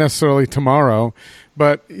thinking, not necessarily tomorrow,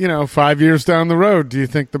 but 5 years down the road, do you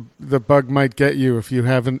think the bug might get you if you're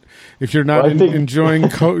not enjoying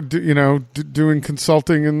doing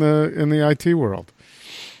consulting in the IT world?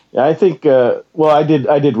 Yeah, I think. I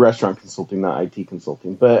did restaurant consulting, not IT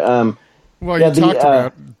consulting, but. You talked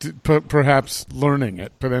about perhaps learning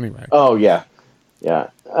it, but anyway. Oh yeah.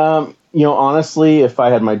 Honestly, if I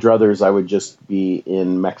had my druthers, I would just be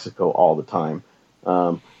in Mexico all the time.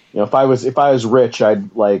 If I was rich, I'd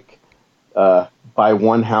buy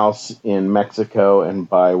one house in Mexico and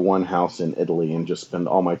buy one house in Italy and just spend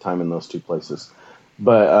all my time in those two places.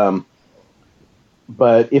 But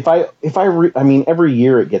every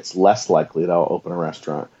year it gets less likely that I'll open a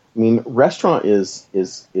restaurant. I mean, restaurant is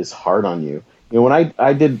hard on you. When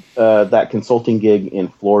I did that consulting gig in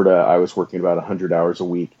Florida, I was working about 100 hours a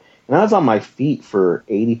week, and I was on my feet for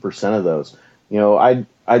 80% of those.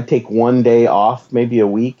 I'd take one day off, maybe a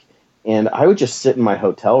week, and I would just sit in my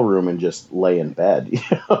hotel room and just lay in bed.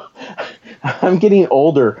 I'm getting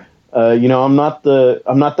older. I'm not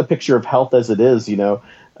the picture of health as it is. And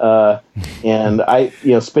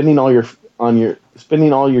spending all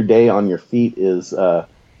your day on your feet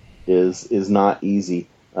is not easy.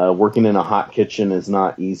 Working in a hot kitchen is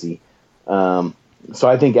not easy. So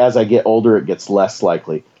I think as I get older, it gets less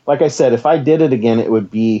likely. Like I said, if I did it again, it would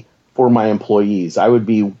be for my employees. I would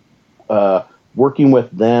be working with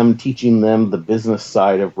them, teaching them the business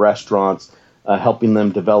side of restaurants, helping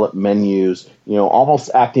them develop menus, almost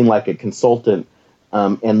acting like a consultant,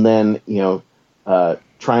 and then,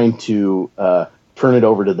 trying to turn it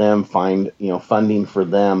over to them, find, funding for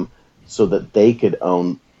them so that they could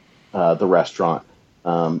own the restaurant,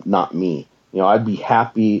 not me. I'd be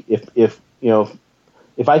happy if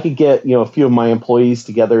I could get, a few of my employees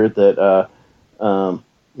together that,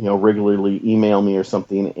 regularly email me or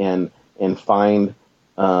something and find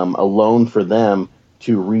a loan for them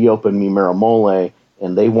to reopen Mi Mero Mole,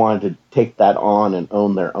 and they wanted to take that on and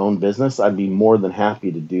own their own business, I'd be more than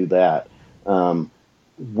happy to do that.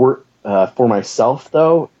 For myself,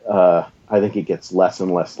 though, I think it gets less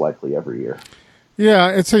and less likely every year.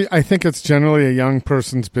 Yeah, I think it's generally a young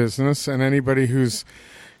person's business, and anybody who's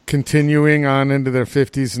continuing on into their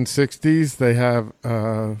 50s and 60s, they have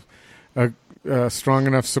a strong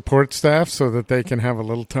enough support staff so that they can have a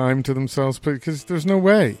little time to themselves, because there's no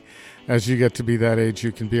way as you get to be that age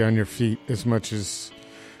you can be on your feet as much as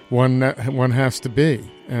one has to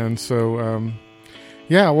be. And so,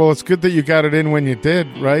 it's good that you got it in when you did,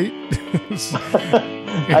 right?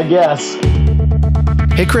 I guess.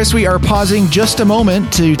 Hey, Chris, we are pausing just a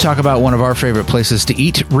moment to talk about one of our favorite places to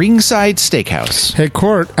eat, RingSide Steakhouse. Hey,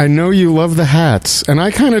 Court, I know you love the hats, and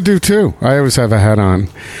I kind of do too. I always have a hat on.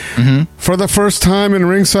 Mm-hmm. For the first time in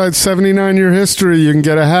RingSide's 79-year history, you can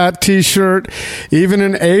get a hat, T-shirt, even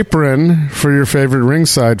an apron for your favorite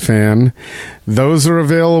RingSide fan. Those are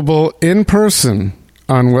available in person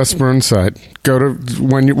on West Burnside. Go to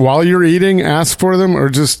while you're eating, ask for them, or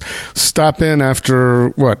just stop in after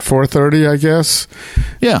 4:30, I guess.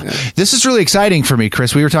 Yeah, this is really exciting for me,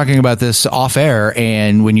 Chris. We were talking about this off air,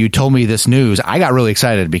 and when you told me this news, I got really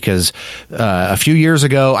excited because a few years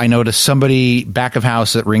ago, I noticed somebody back of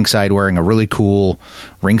house at RingSide wearing a really cool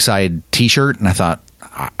RingSide T-shirt, and I thought,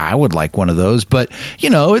 I would like one of those. But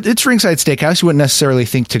it's RingSide Steakhouse. You wouldn't necessarily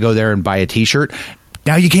think to go there and buy a T-shirt.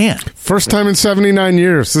 Now you can. First time in 79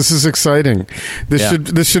 years. This is exciting.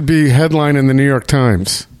 This should be headline in the New York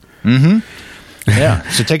Times. Mm-hmm. Yeah.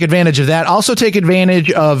 So take advantage of that. Also take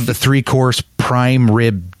advantage of the 3-course prime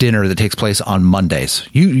rib dinner that takes place on Mondays.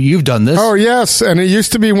 You've done this. Oh, yes. And it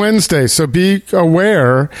used to be Wednesday. So be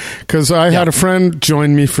aware, because I had a friend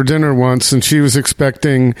join me for dinner once, and she was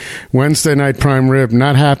expecting Wednesday night prime rib.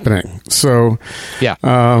 Not happening. So,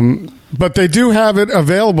 but they do have it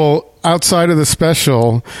available outside of the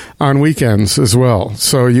special on weekends as well.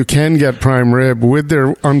 So you can get prime rib with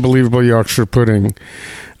their unbelievable Yorkshire pudding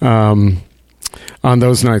on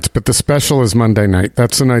those nights. But the special is Monday night.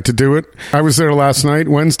 That's the night to do it. I was there last night.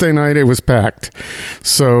 Wednesday night, it was packed.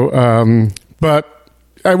 So, but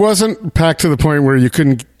I wasn't packed to the point where you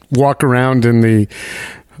couldn't walk around in the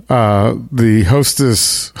the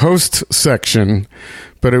host section,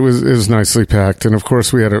 but it was nicely packed. And of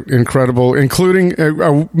course, we had an incredible, including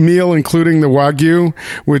a meal including the Wagyu,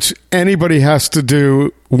 which anybody has to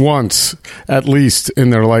do once at least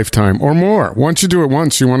in their lifetime or more. Once you do it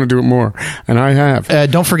once, you want to do it more, and I have.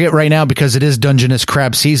 Don't forget right now, because it is Dungeness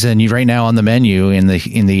Crab season. Right now on the menu in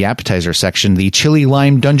the appetizer section, the chili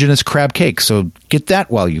lime Dungeness Crab cake. So get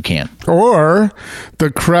that while you can. Or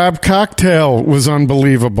the crab cocktail was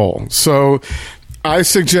unbelievable. So I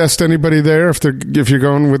suggest anybody there, if you're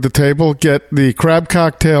going with the table, get the crab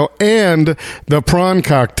cocktail and the prawn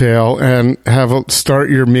cocktail, and start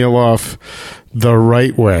your meal off the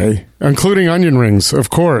right way, including onion rings, of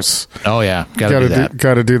course. Oh yeah,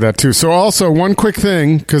 gotta do that too. So also one quick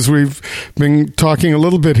thing, because we've been talking a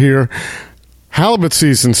little bit here. Halibut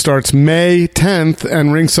season starts May 10th,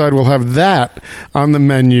 and RingSide will have that on the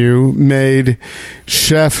menu, made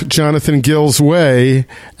Chef Jonathan Gill's way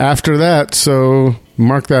after that. So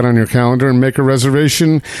mark that on your calendar and make a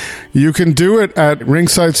reservation. You can do it at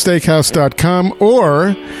ringsidesteakhouse.com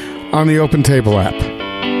or on the Open Table app.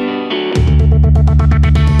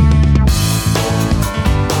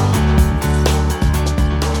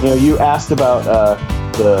 You asked about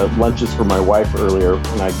the lunches for my wife earlier,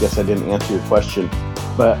 and I guess I didn't answer your question.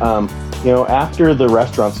 But after the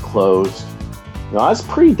restaurants closed, I was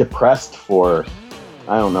pretty depressed for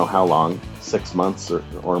I don't know how long, 6 months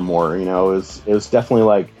or more. It was definitely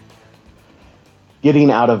like getting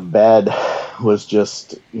out of bed was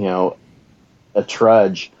just a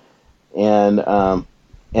trudge, and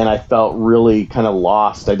I felt really kind of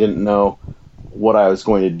lost. I didn't know what I was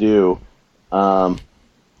going to do.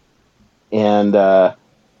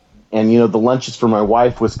 The lunches for my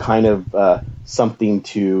wife was kind of something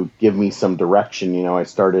to give me some direction. I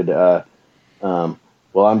started,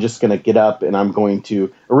 I'm just going to get up and I'm going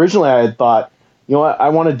to. Originally, I had thought, I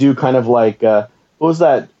want to do kind of like what was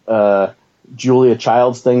that Julia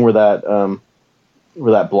Childs thing where that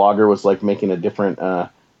blogger was like making a different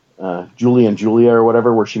Julie and Julia or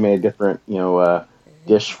whatever, where she made a different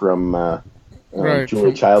dish from right,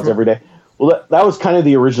 Julia Childs every day. Well, that was kind of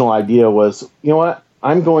the original idea. Was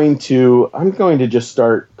I'm going to just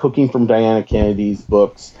start cooking from Diana Kennedy's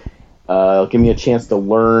books. Give me a chance to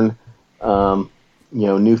learn,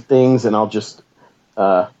 new things, and I'll just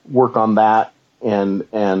work on that and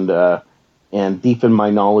deepen my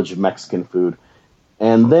knowledge of Mexican food.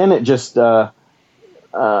 And then it just that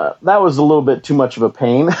was a little bit too much of a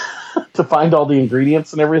pain to find all the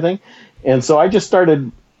ingredients and everything. And so I just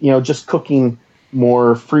started, just cooking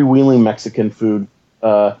more freewheeling Mexican food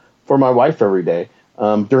for my wife every day.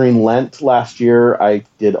 During Lent last year, I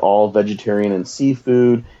did all vegetarian and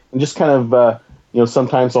seafood, and just kind of,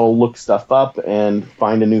 sometimes I'll look stuff up and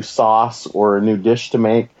find a new sauce or a new dish to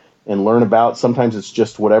make and learn about. Sometimes it's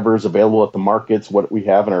just whatever is available at the markets, what we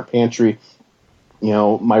have in our pantry.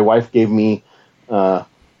 My wife gave me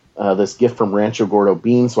this gift from Rancho Gordo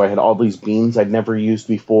beans, so I had all these beans I'd never used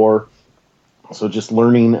before. So just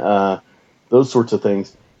learning those sorts of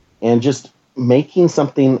things, and just making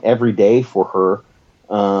something every day for her,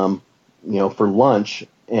 for lunch,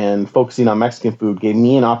 and focusing on Mexican food gave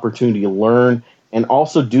me an opportunity to learn and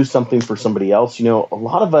also do something for somebody else. A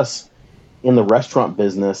lot of us in the restaurant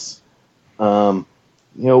business,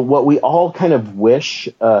 what we all kind of wish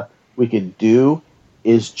we could do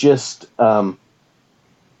is just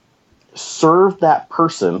serve that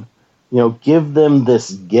person, give them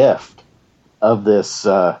this gift of this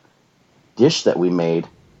dish that we made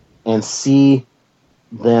and see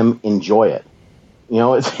them enjoy it.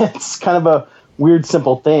 It's kind of a weird,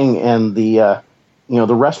 simple thing, and the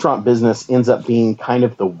restaurant business ends up being kind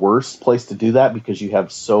of the worst place to do that, because you have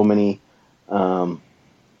so many things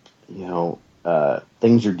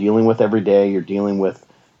you're dealing with every day. You're dealing with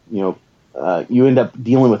you end up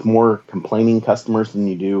dealing with more complaining customers than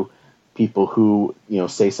you do people who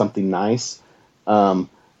say something nice, and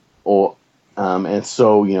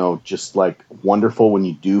so just like wonderful when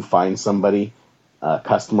you do find somebody,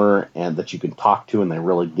 customer, and that you can talk to and they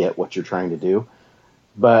really get what you're trying to do.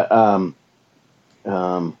 But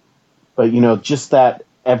just that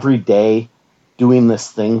every day doing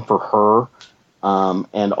this thing for her,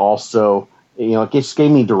 and also it just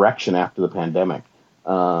gave me direction after the pandemic,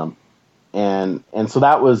 and so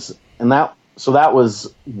that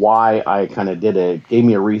was why I kind of did it. It gave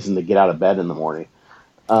me a reason to get out of bed in the morning.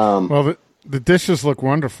 Well, the dishes look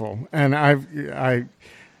wonderful, and I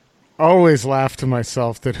always laugh to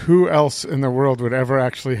myself that who else in the world would ever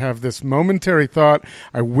actually have this momentary thought,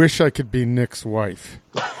 I wish I could be Nick's wife.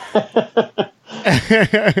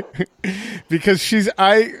 Because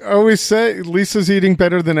I always say Lisa's eating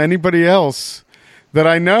better than anybody else that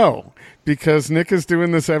I know, because Nick is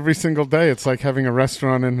doing this every single day. It's like having a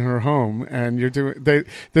restaurant in her home, and you're doing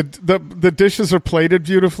the dishes are plated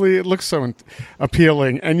beautifully. It looks so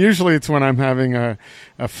appealing, and usually it's when I'm having a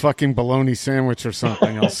fucking bologna sandwich or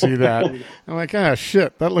something. I'll see that. I'm like,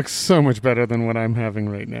 shit, that looks so much better than what I'm having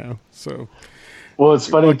right now. So, well, it's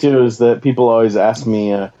funny too is that people always ask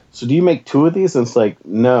me, so do you make 2 of these? And it's like,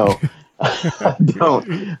 no, I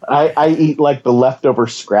don't. I eat like the leftover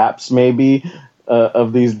scraps maybe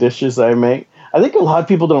of these dishes I make. I think a lot of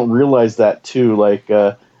people don't realize that too. Like,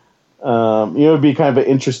 it'd be kind of an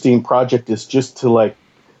interesting project is just to like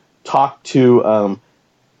talk to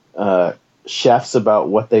chefs about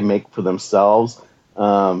what they make for themselves.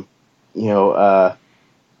 Janice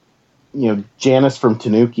from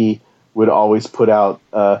Tanuki would always put out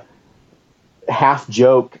half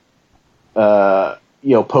joke,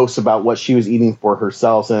 posts about what she was eating for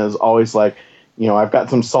herself, and it was always like, I've got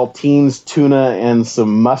some saltines, tuna, and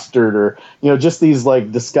some mustard, or just these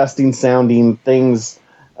like disgusting sounding things,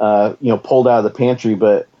 pulled out of the pantry.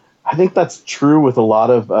 But I think that's true with a lot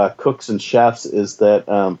of cooks and chefs. Is that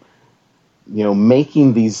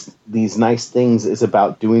making these nice things is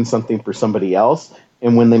about doing something for somebody else,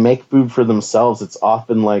 and when they make food for themselves, it's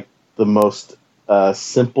often like the most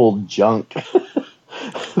simple junk.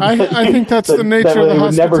 I think that's the nature of the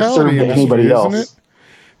hospitality industry, isn't it?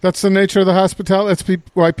 That's the nature of the hospitality. That's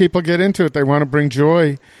why people get into it. They want to bring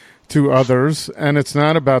joy to others, and it's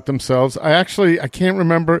not about themselves. I can't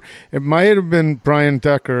remember. It might have been Brian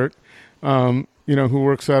Deckert, who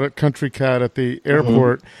works out at Country Cat at the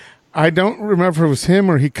airport. I don't remember if it was him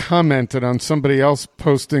or he commented on somebody else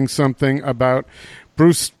posting something about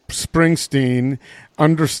Bruce Springsteen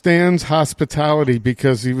understands hospitality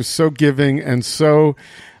because he was so giving and so,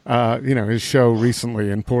 his show recently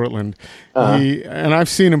in Portland. And I've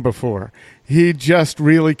seen him before. He just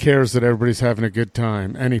really cares that everybody's having a good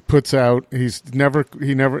time, and he puts out.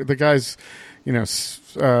 The guy's,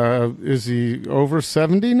 is he over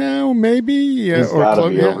 70 now? Maybe, yeah, he's got to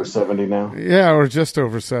be over 70 now. Yeah, or just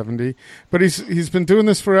over 70. But he's been doing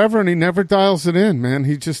this forever, and he never dials it in, man.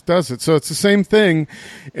 He just does it. So it's the same thing,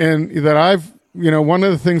 and that one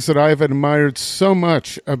of the things that I've admired so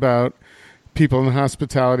much about people in the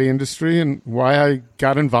hospitality industry and why I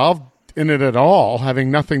got involved in it at all,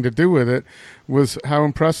 having nothing to do with it, was how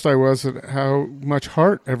impressed I was at how much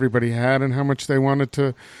heart everybody had and how much they wanted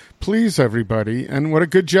to please everybody, and what a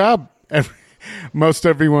good job most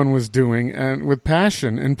everyone was doing, and with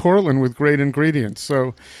passion in Portland with great ingredients.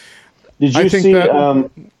 So did you see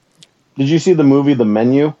the movie The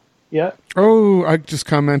Menu yet? Oh, I just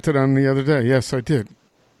commented on the other day. Yes, I did.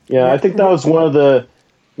 Yeah, I think that was one of the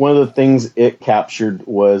things it captured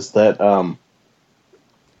was that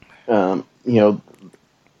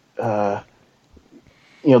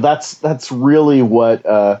that's really what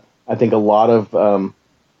I think a lot of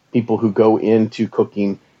people who go into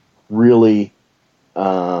cooking really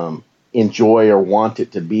enjoy or want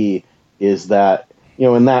it to be, is that,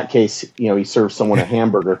 in that case, he serves someone a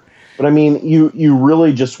hamburger. But I mean, you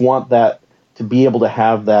really just want that to be able to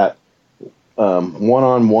have that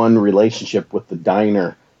one-on-one relationship with the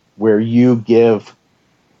diner where you give,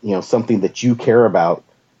 something that you care about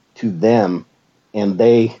to them, and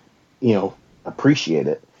they, appreciate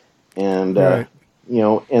it. And, right.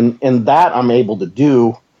 And that I'm able to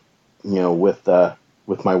do,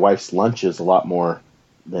 with my wife's lunches a lot more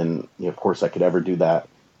than, of course, I could ever do that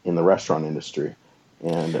in the restaurant industry.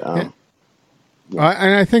 And, and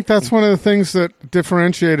I think that's one of the things that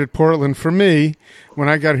differentiated Portland for me when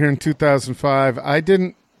I got here in 2005. I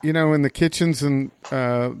didn't, in the kitchens in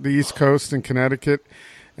the East Coast in Connecticut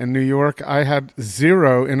and New York, I had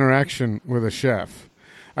zero interaction with a chef.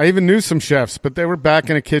 I even knew some chefs, but they were back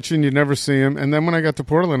in a kitchen. You'd never see them. And then when I got to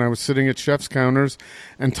Portland, I was sitting at chefs' counters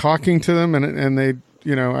and talking to them. And they,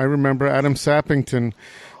 I remember Adam Sappington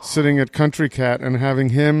sitting at Country Cat and having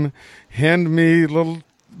him hand me little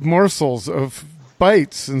morsels of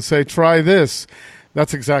bites and say, try this.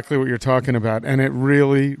 That's exactly what you're talking about. And it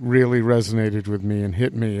really, really resonated with me and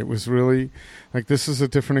hit me. It was really like, this is a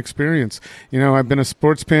different experience. I've been a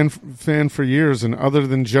sports fan for years, and other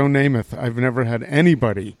than Joe Namath, I've never had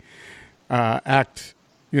anybody act,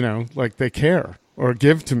 like they care or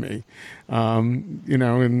give to me.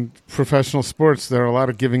 In professional sports, there are a lot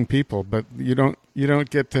of giving people, but you don't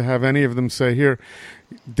get to have any of them say, here,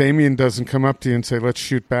 Damien doesn't come up to you and say, let's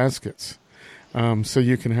shoot baskets. So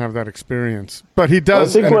you can have that experience. But he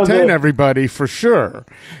does entertain everybody for sure.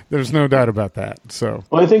 There's no doubt about that. So,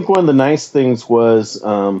 well, I think one of the nice things was,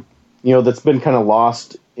 that's been kind of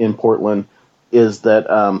lost in Portland is that,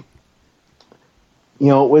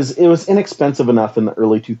 it was inexpensive enough in the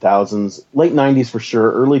early 2000s, late 90s for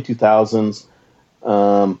sure, early 2000s,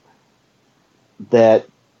 that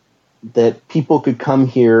people could come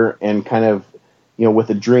here and kind of, with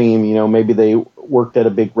a dream, maybe they worked at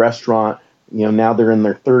a big restaurant, now they're in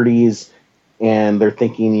their 30s and they're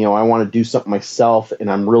thinking, I want to do something myself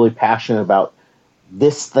and I'm really passionate about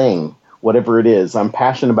this thing, whatever it is. I'm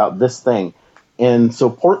passionate about this thing. And so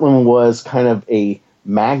Portland was kind of a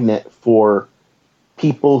magnet for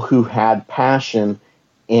people who had passion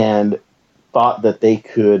and thought that they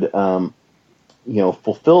could,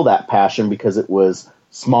 fulfill that passion because it was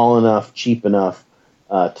small enough, cheap enough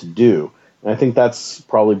to do. And I think that's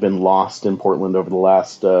probably been lost in Portland over the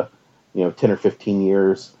last, 10 or 15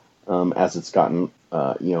 years as it's gotten,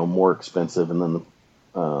 more expensive and then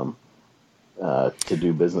to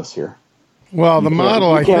do business here. Well, the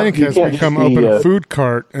model, I think, has become open a food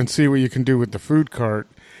cart and see what you can do with the food cart,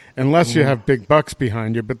 unless you have big bucks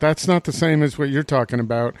behind you. But that's not the same as what you're talking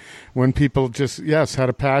about, when people just, had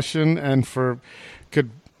a passion and could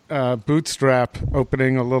bootstrap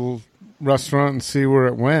opening a little restaurant and see where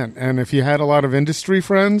it went. And if you had a lot of industry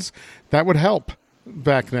friends, that would help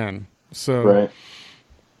back then. So, right.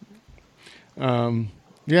 I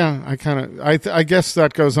guess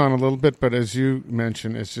that goes on a little bit, but as you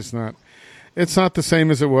mentioned, it's not the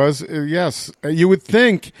same as it was. Yes, you would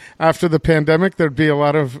think after the pandemic there'd be a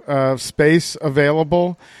lot of space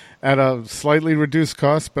available at a slightly reduced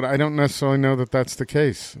cost, but I don't necessarily know that that's the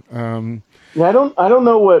case. I don't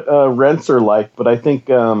know what rents are like, but I think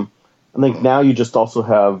now you just also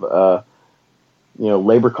have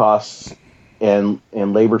labor costs and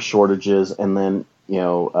labor shortages, and then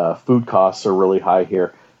food costs are really high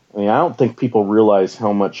here. I mean, I don't think people realize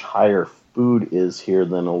how much higher food is here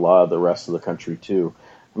than a lot of the rest of the country too.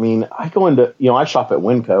 I mean, I go into, I shop at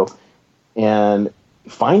Winco, and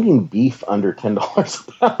finding beef under $10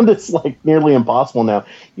 a pound is like nearly impossible now.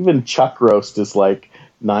 Even chuck roast is like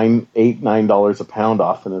 $9 a pound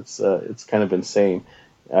off, and it's kind of insane.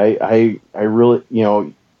 I really,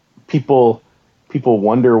 people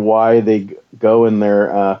wonder why they go and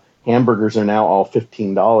their hamburgers are now all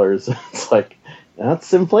 $15. It's like,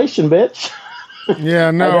 that's inflation, bitch.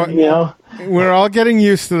 Yeah, no, we're all getting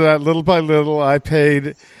used to that little by little. I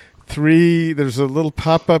paid there's a little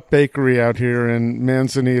pop-up bakery out here in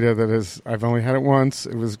Manzanita I've only had it once.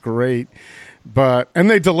 It was great. And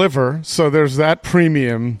they deliver, so there's that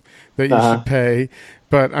premium that you should pay.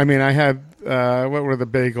 But I mean, I had, what were the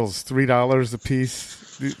bagels? $3 a piece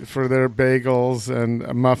for their bagels,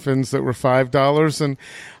 and muffins that were $5. And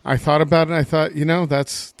I thought about it, and I thought,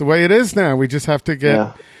 that's the way it is now. We just have to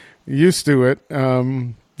get used to it.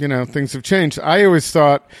 Things have changed. I always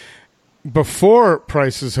thought before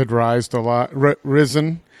prices had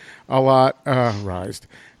risen a lot,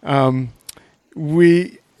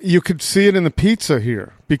 you could see it in the pizza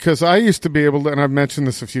here, because I used to be able to, and I've mentioned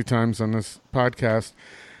this a few times on this podcast,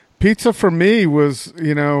 pizza for me was,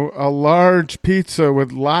 a large pizza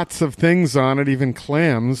with lots of things on it, even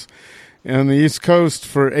clams, on the East Coast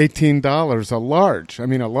for $18, a large.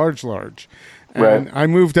 And I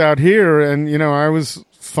moved out here, and, I was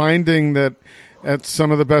finding that at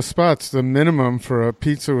some of the best spots, the minimum for a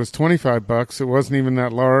pizza was $25. It wasn't even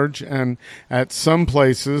that large. And at some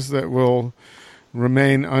places that will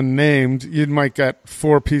remain unnamed, you might get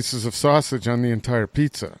 4 pieces of sausage on the entire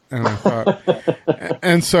pizza. And I thought,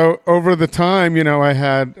 and so over the time, I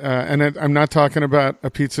had, I'm not talking about a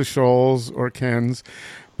Pizza Shoals or Ken's,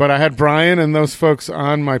 but I had Brian and those folks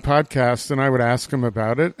on my podcast, and I would ask them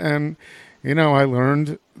about it. And, I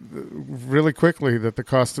learned really quickly that the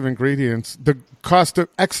cost of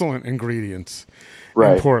excellent ingredients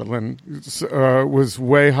in Portland was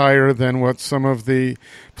way higher than what some of the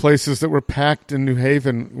places that were packed in New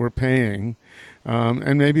Haven were paying.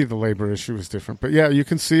 And maybe the labor issue was different. But yeah, you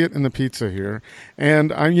can see it in the pizza here.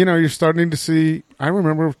 And, you're starting to see, I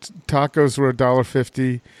remember tacos were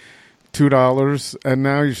 $1.50, $2, and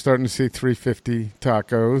now you're starting to see $3.50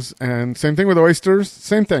 tacos. And same thing with oysters,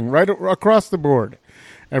 same thing, right across the board.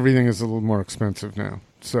 Everything is a little more expensive now.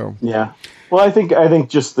 So yeah, well, I think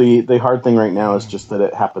just the hard thing right now is just that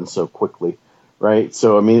it happens so quickly, right?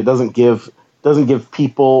 So I mean, it doesn't give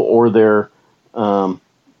people or their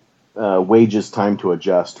wages time to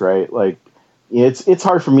adjust, right? Like it's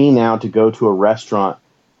hard for me now to go to a restaurant,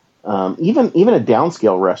 even a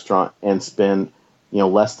downscale restaurant, and spend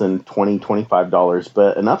less than $20-$25,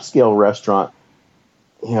 but an upscale restaurant,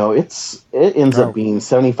 it ends up being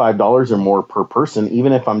 $75 or more per person,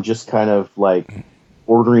 even if I'm just kind of like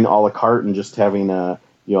ordering a la carte and just having a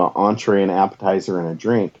entree, an appetizer, and a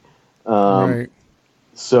drink. Right.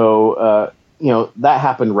 So that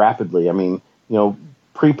happened rapidly. I mean,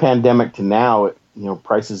 pre-pandemic to now,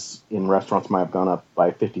 prices in restaurants might have gone up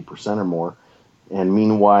by 50% or more. And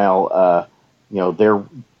meanwhile,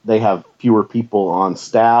 they have fewer people on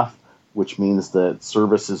staff, which means that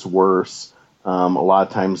service is worse. A lot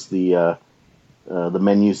of times the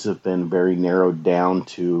menus have been very narrowed down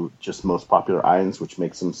to just most popular items, which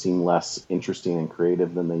makes them seem less interesting and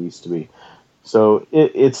creative than they used to be. So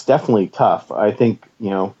it's definitely tough. I think,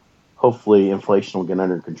 hopefully inflation will get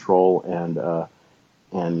under control, and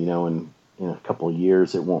in a couple of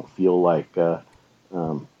years it won't feel like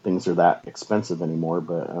things are that expensive anymore.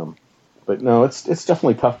 But no, it's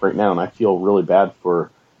definitely tough right now, and I feel really bad for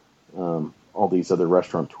all these other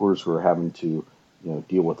restaurateurs who are having to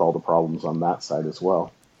deal with all the problems on that side as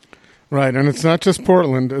well. Right, and it's not just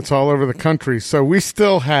Portland, it's all over the country. So we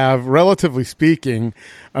still have, relatively speaking,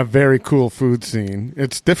 a very cool food scene.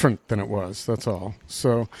 It's different than it was, that's all.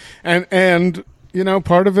 So, and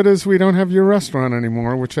part of it is we don't have your restaurant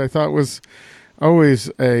anymore, which I thought was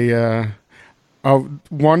always a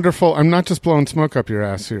wonderful, I'm not just blowing smoke up your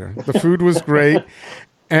ass here. The food was great.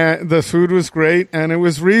 And and it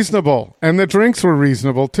was reasonable, and the drinks were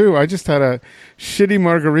reasonable too. I just had a shitty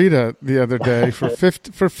margarita the other day for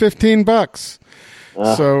 $15.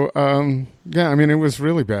 So it was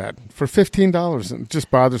really bad for $15. It just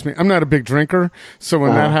bothers me. I'm not a big drinker, so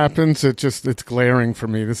when that happens, it's glaring for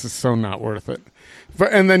me. This is so not worth it.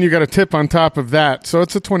 And then you got a tip on top of that, so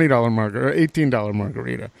it's a $20 margarita, $18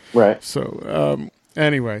 margarita. Right. So.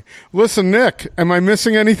 Anyway, listen, Nick, am I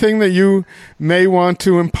missing anything that you may want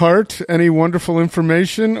to impart? Any wonderful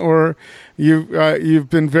information? Or you've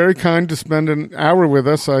been very kind to spend an hour with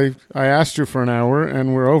us. I asked you for an hour,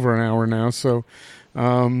 and we're over an hour now. So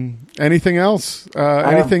anything else?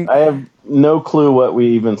 Anything? I have no clue what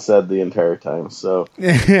we even said the entire time. So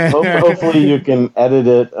hopefully you can edit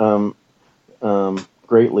it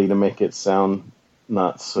greatly to make it sound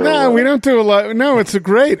not so. No, we don't do a lot. No, it's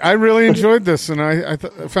great. I really enjoyed this, and I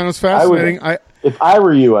found it fascinating. If I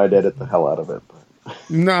were you, I'd edit the hell out of it.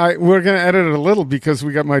 No, we're going to edit it a little because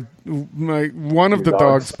we got my one of the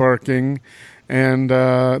dogs barking, and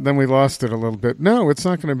then we lost it a little bit. No, it's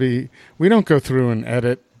not going to be. We don't go through and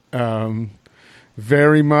edit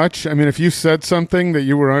very much. I mean, if you said something that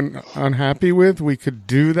you were unhappy with, we could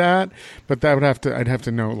do that, but I'd have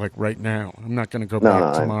to know like right now. I'm not going to go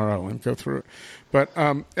back tomorrow and go through it. But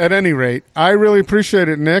at any rate, I really appreciate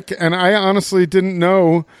it, Nick. And I honestly didn't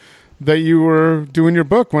know that you were doing your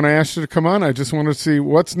book when I asked you to come on. I just wanted to see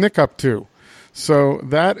what's Nick up to. So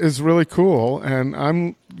that is really cool. And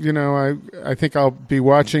I think I'll be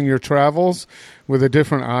watching your travels with a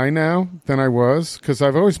different eye now than I was, because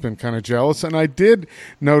I've always been kind of jealous. And I did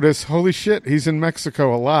notice, holy shit, he's in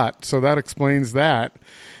Mexico a lot. So that explains that.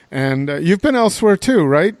 And you've been elsewhere too,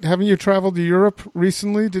 right? Haven't you traveled to Europe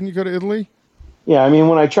recently? Didn't you go to Italy? Yeah, I mean,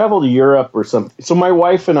 when I travel to Europe or something, so my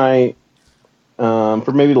wife and I,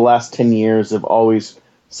 for maybe the last 10 years, have always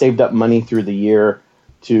saved up money through the year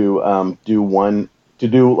to do one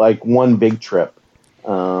big trip.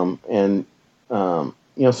 Sometimes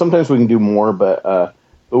we can do more, but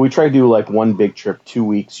we try to do like one big trip, 2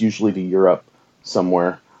 weeks, usually to Europe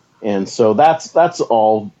somewhere. And so that's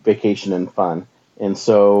all vacation and fun. And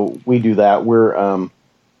so we do that. We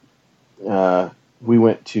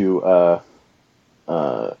went to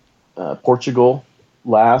Portugal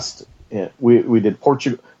last. We did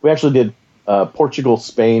Portugal. We actually did Portugal,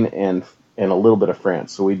 Spain, and a little bit of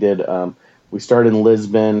France. So we did. We started in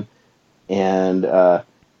Lisbon, and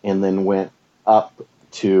then went up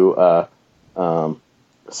to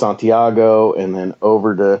Santiago, and then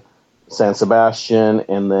over to San Sebastian,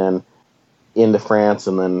 and then into France,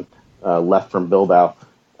 and then left from Bilbao.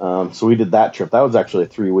 So we did that trip. That was actually a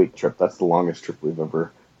 3-week trip. That's the longest trip we've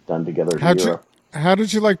ever done together in Europe. How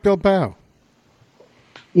did you like Bilbao?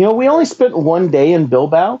 We only spent 1 day in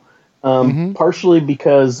Bilbao, partially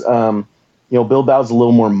because Bilbao's a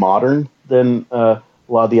little more modern than a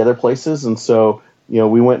lot of the other places, and so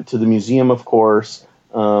we went to the museum, of course,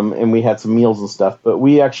 and we had some meals and stuff. But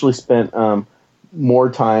we actually spent more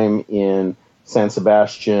time in San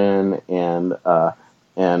Sebastian and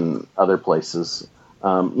other places.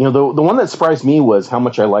 The one that surprised me was how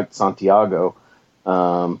much I liked Santiago.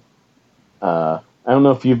 I don't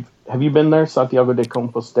know if have you been there, Santiago de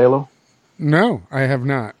Compostela? No, I have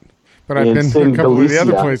not. But I've been to a couple of the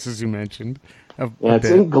other places you mentioned. It's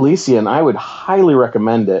in Galicia, and I would highly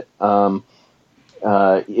recommend it.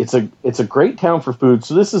 It's a great town for food.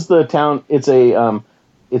 So this is the town. It's a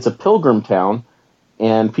pilgrim town,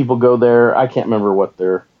 and people go there. I can't remember what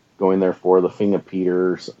they're going there for, the finger of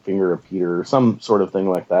Peter, or some sort of thing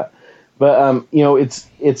like that. But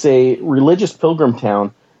it's a religious pilgrim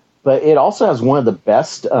town, but it also has one of the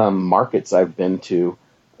best markets I've been to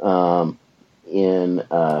in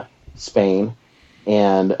Spain,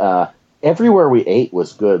 and everywhere we ate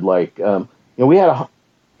was good. Like, we had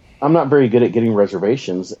I'm not very good at getting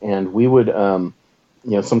reservations, and we would,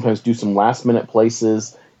 sometimes do some last minute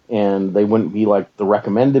places, and they wouldn't be like the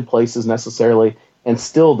recommended places necessarily, and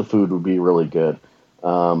still the food would be really good.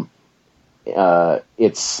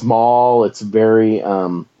 It's small. It's very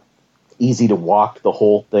easy to walk the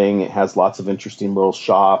whole thing. It has lots of interesting little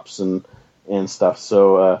shops and stuff.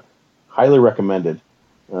 So highly recommended.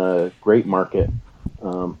 Great market.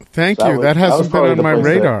 Thank you. That hasn't been on my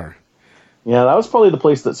radar. That was probably the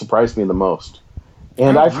place that surprised me the most.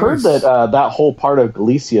 And I've heard that that whole part of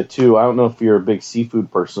Galicia too. I don't know if you're a big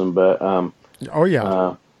seafood person, but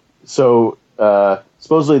so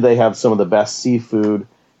supposedly they have some of the best seafood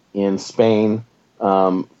in Spain.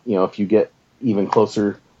 If you get even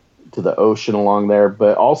closer to the ocean along there,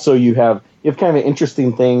 but also you have kind of an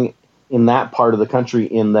interesting thing in that part of the country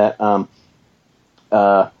in that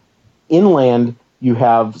inland you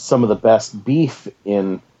have some of the best beef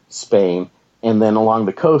in Spain, and then along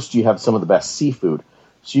the coast you have some of the best seafood.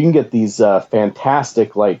 So you can get these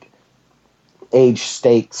fantastic like aged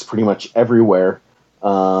steaks pretty much everywhere,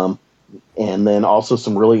 and then also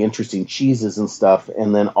some really interesting cheeses and stuff,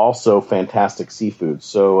 and then also fantastic seafood.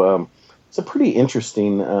 So it's a pretty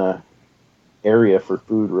interesting area for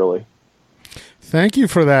food, really. Thank you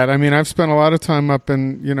for that. I mean, I've spent a lot of time up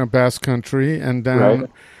in Basque Country and down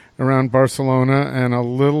around Barcelona, and a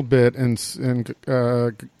little bit in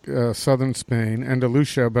southern Spain,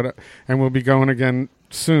 Andalusia, and we'll be going again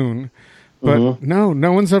soon. But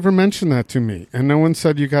no one's ever mentioned that to me, and no one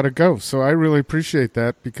said you got to go. So I really appreciate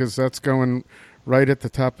that, because that's going right at the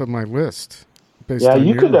top of my list. Based on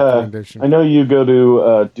you your could. I know you go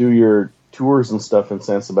to do your tours and stuff in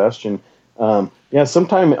San Sebastian.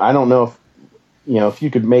 Sometime, I don't know if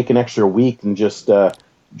you could make an extra week and just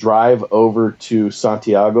drive over to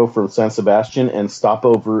Santiago from San Sebastian and stop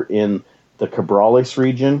over in the Cabrales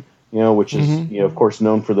region, which is of course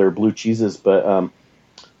known for their blue cheeses, but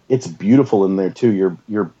it's beautiful in there too.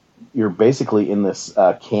 You're basically in this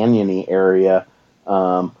canyony area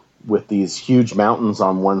with these huge mountains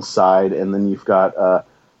on one side, and then you've got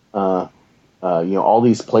all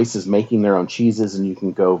these places making their own cheeses, and you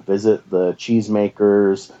can go visit the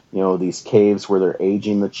cheesemakers, these caves where they're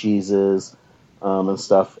aging the cheeses and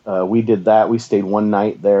stuff. We did that. We stayed one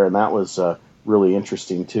night there, and that was really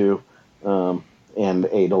interesting too, and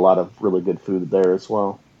ate a lot of really good food there as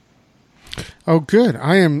well. Oh, good.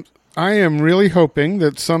 I am really hoping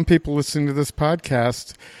that some people listening to this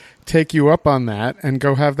podcast take you up on that and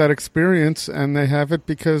go have that experience, and they have it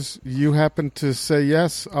because you happen to say,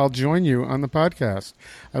 yes, I'll join you on the podcast.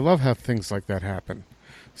 I love how things like that happen.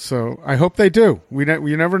 So I hope they do. We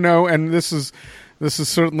never know. And this is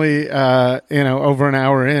certainly, over an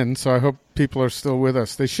hour in. So I hope people are still with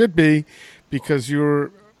us. They should be, because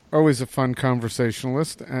you're always a fun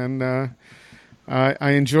conversationalist. And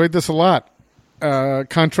I enjoyed this a lot,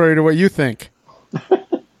 contrary to what you think.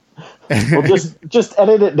 Well, just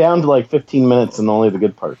edit it down to like 15 minutes and only the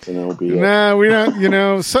good parts, and it'll be. No, we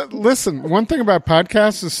don't. So, listen, one thing about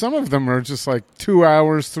podcasts is some of them are just like 2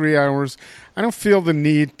 hours, 3 hours. I don't feel the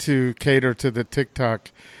need to cater to the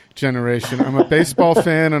TikTok generation. I'm a baseball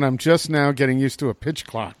fan, and I'm just now getting used to a pitch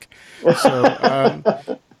clock.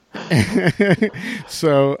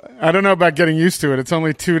 So I don't know about getting used to it. It's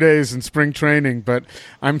only 2 days in spring training, but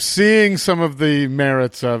I'm seeing some of the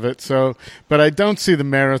merits of it. But I don't see the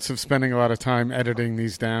merits of spending a lot of time editing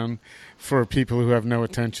these down for people who have no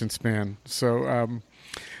attention span. So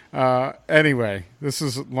anyway, this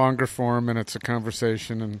is longer form, and it's a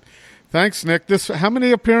conversation. And thanks, Nick. How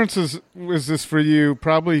many appearances was this for you?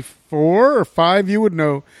 Probably 4 or 5. You would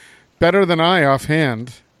know better than I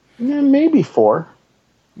offhand. Yeah, maybe 4.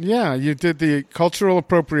 Yeah, you did the cultural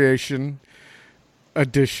appropriation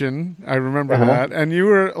edition. I remember that. And you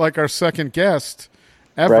were like our second guest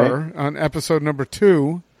ever on episode number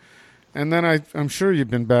 2. And then I'm sure you've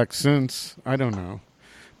been back since. I don't know.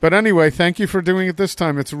 But anyway, thank you for doing it this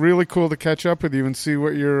time. It's really cool to catch up with you and see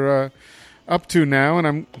what you're up to now. And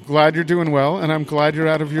I'm glad you're doing well. And I'm glad you're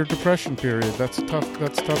out of your depression period. That's tough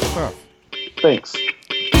stuff. Thanks.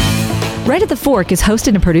 Right at the Fork is hosted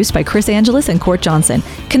and produced by Chris Angeles and Court Johnson.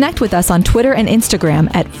 Connect with us on Twitter and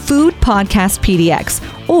Instagram at Food Podcast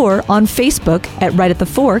PDX, or on Facebook at Right at the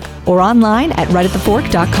Fork, or online at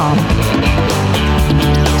rightatthefork.com.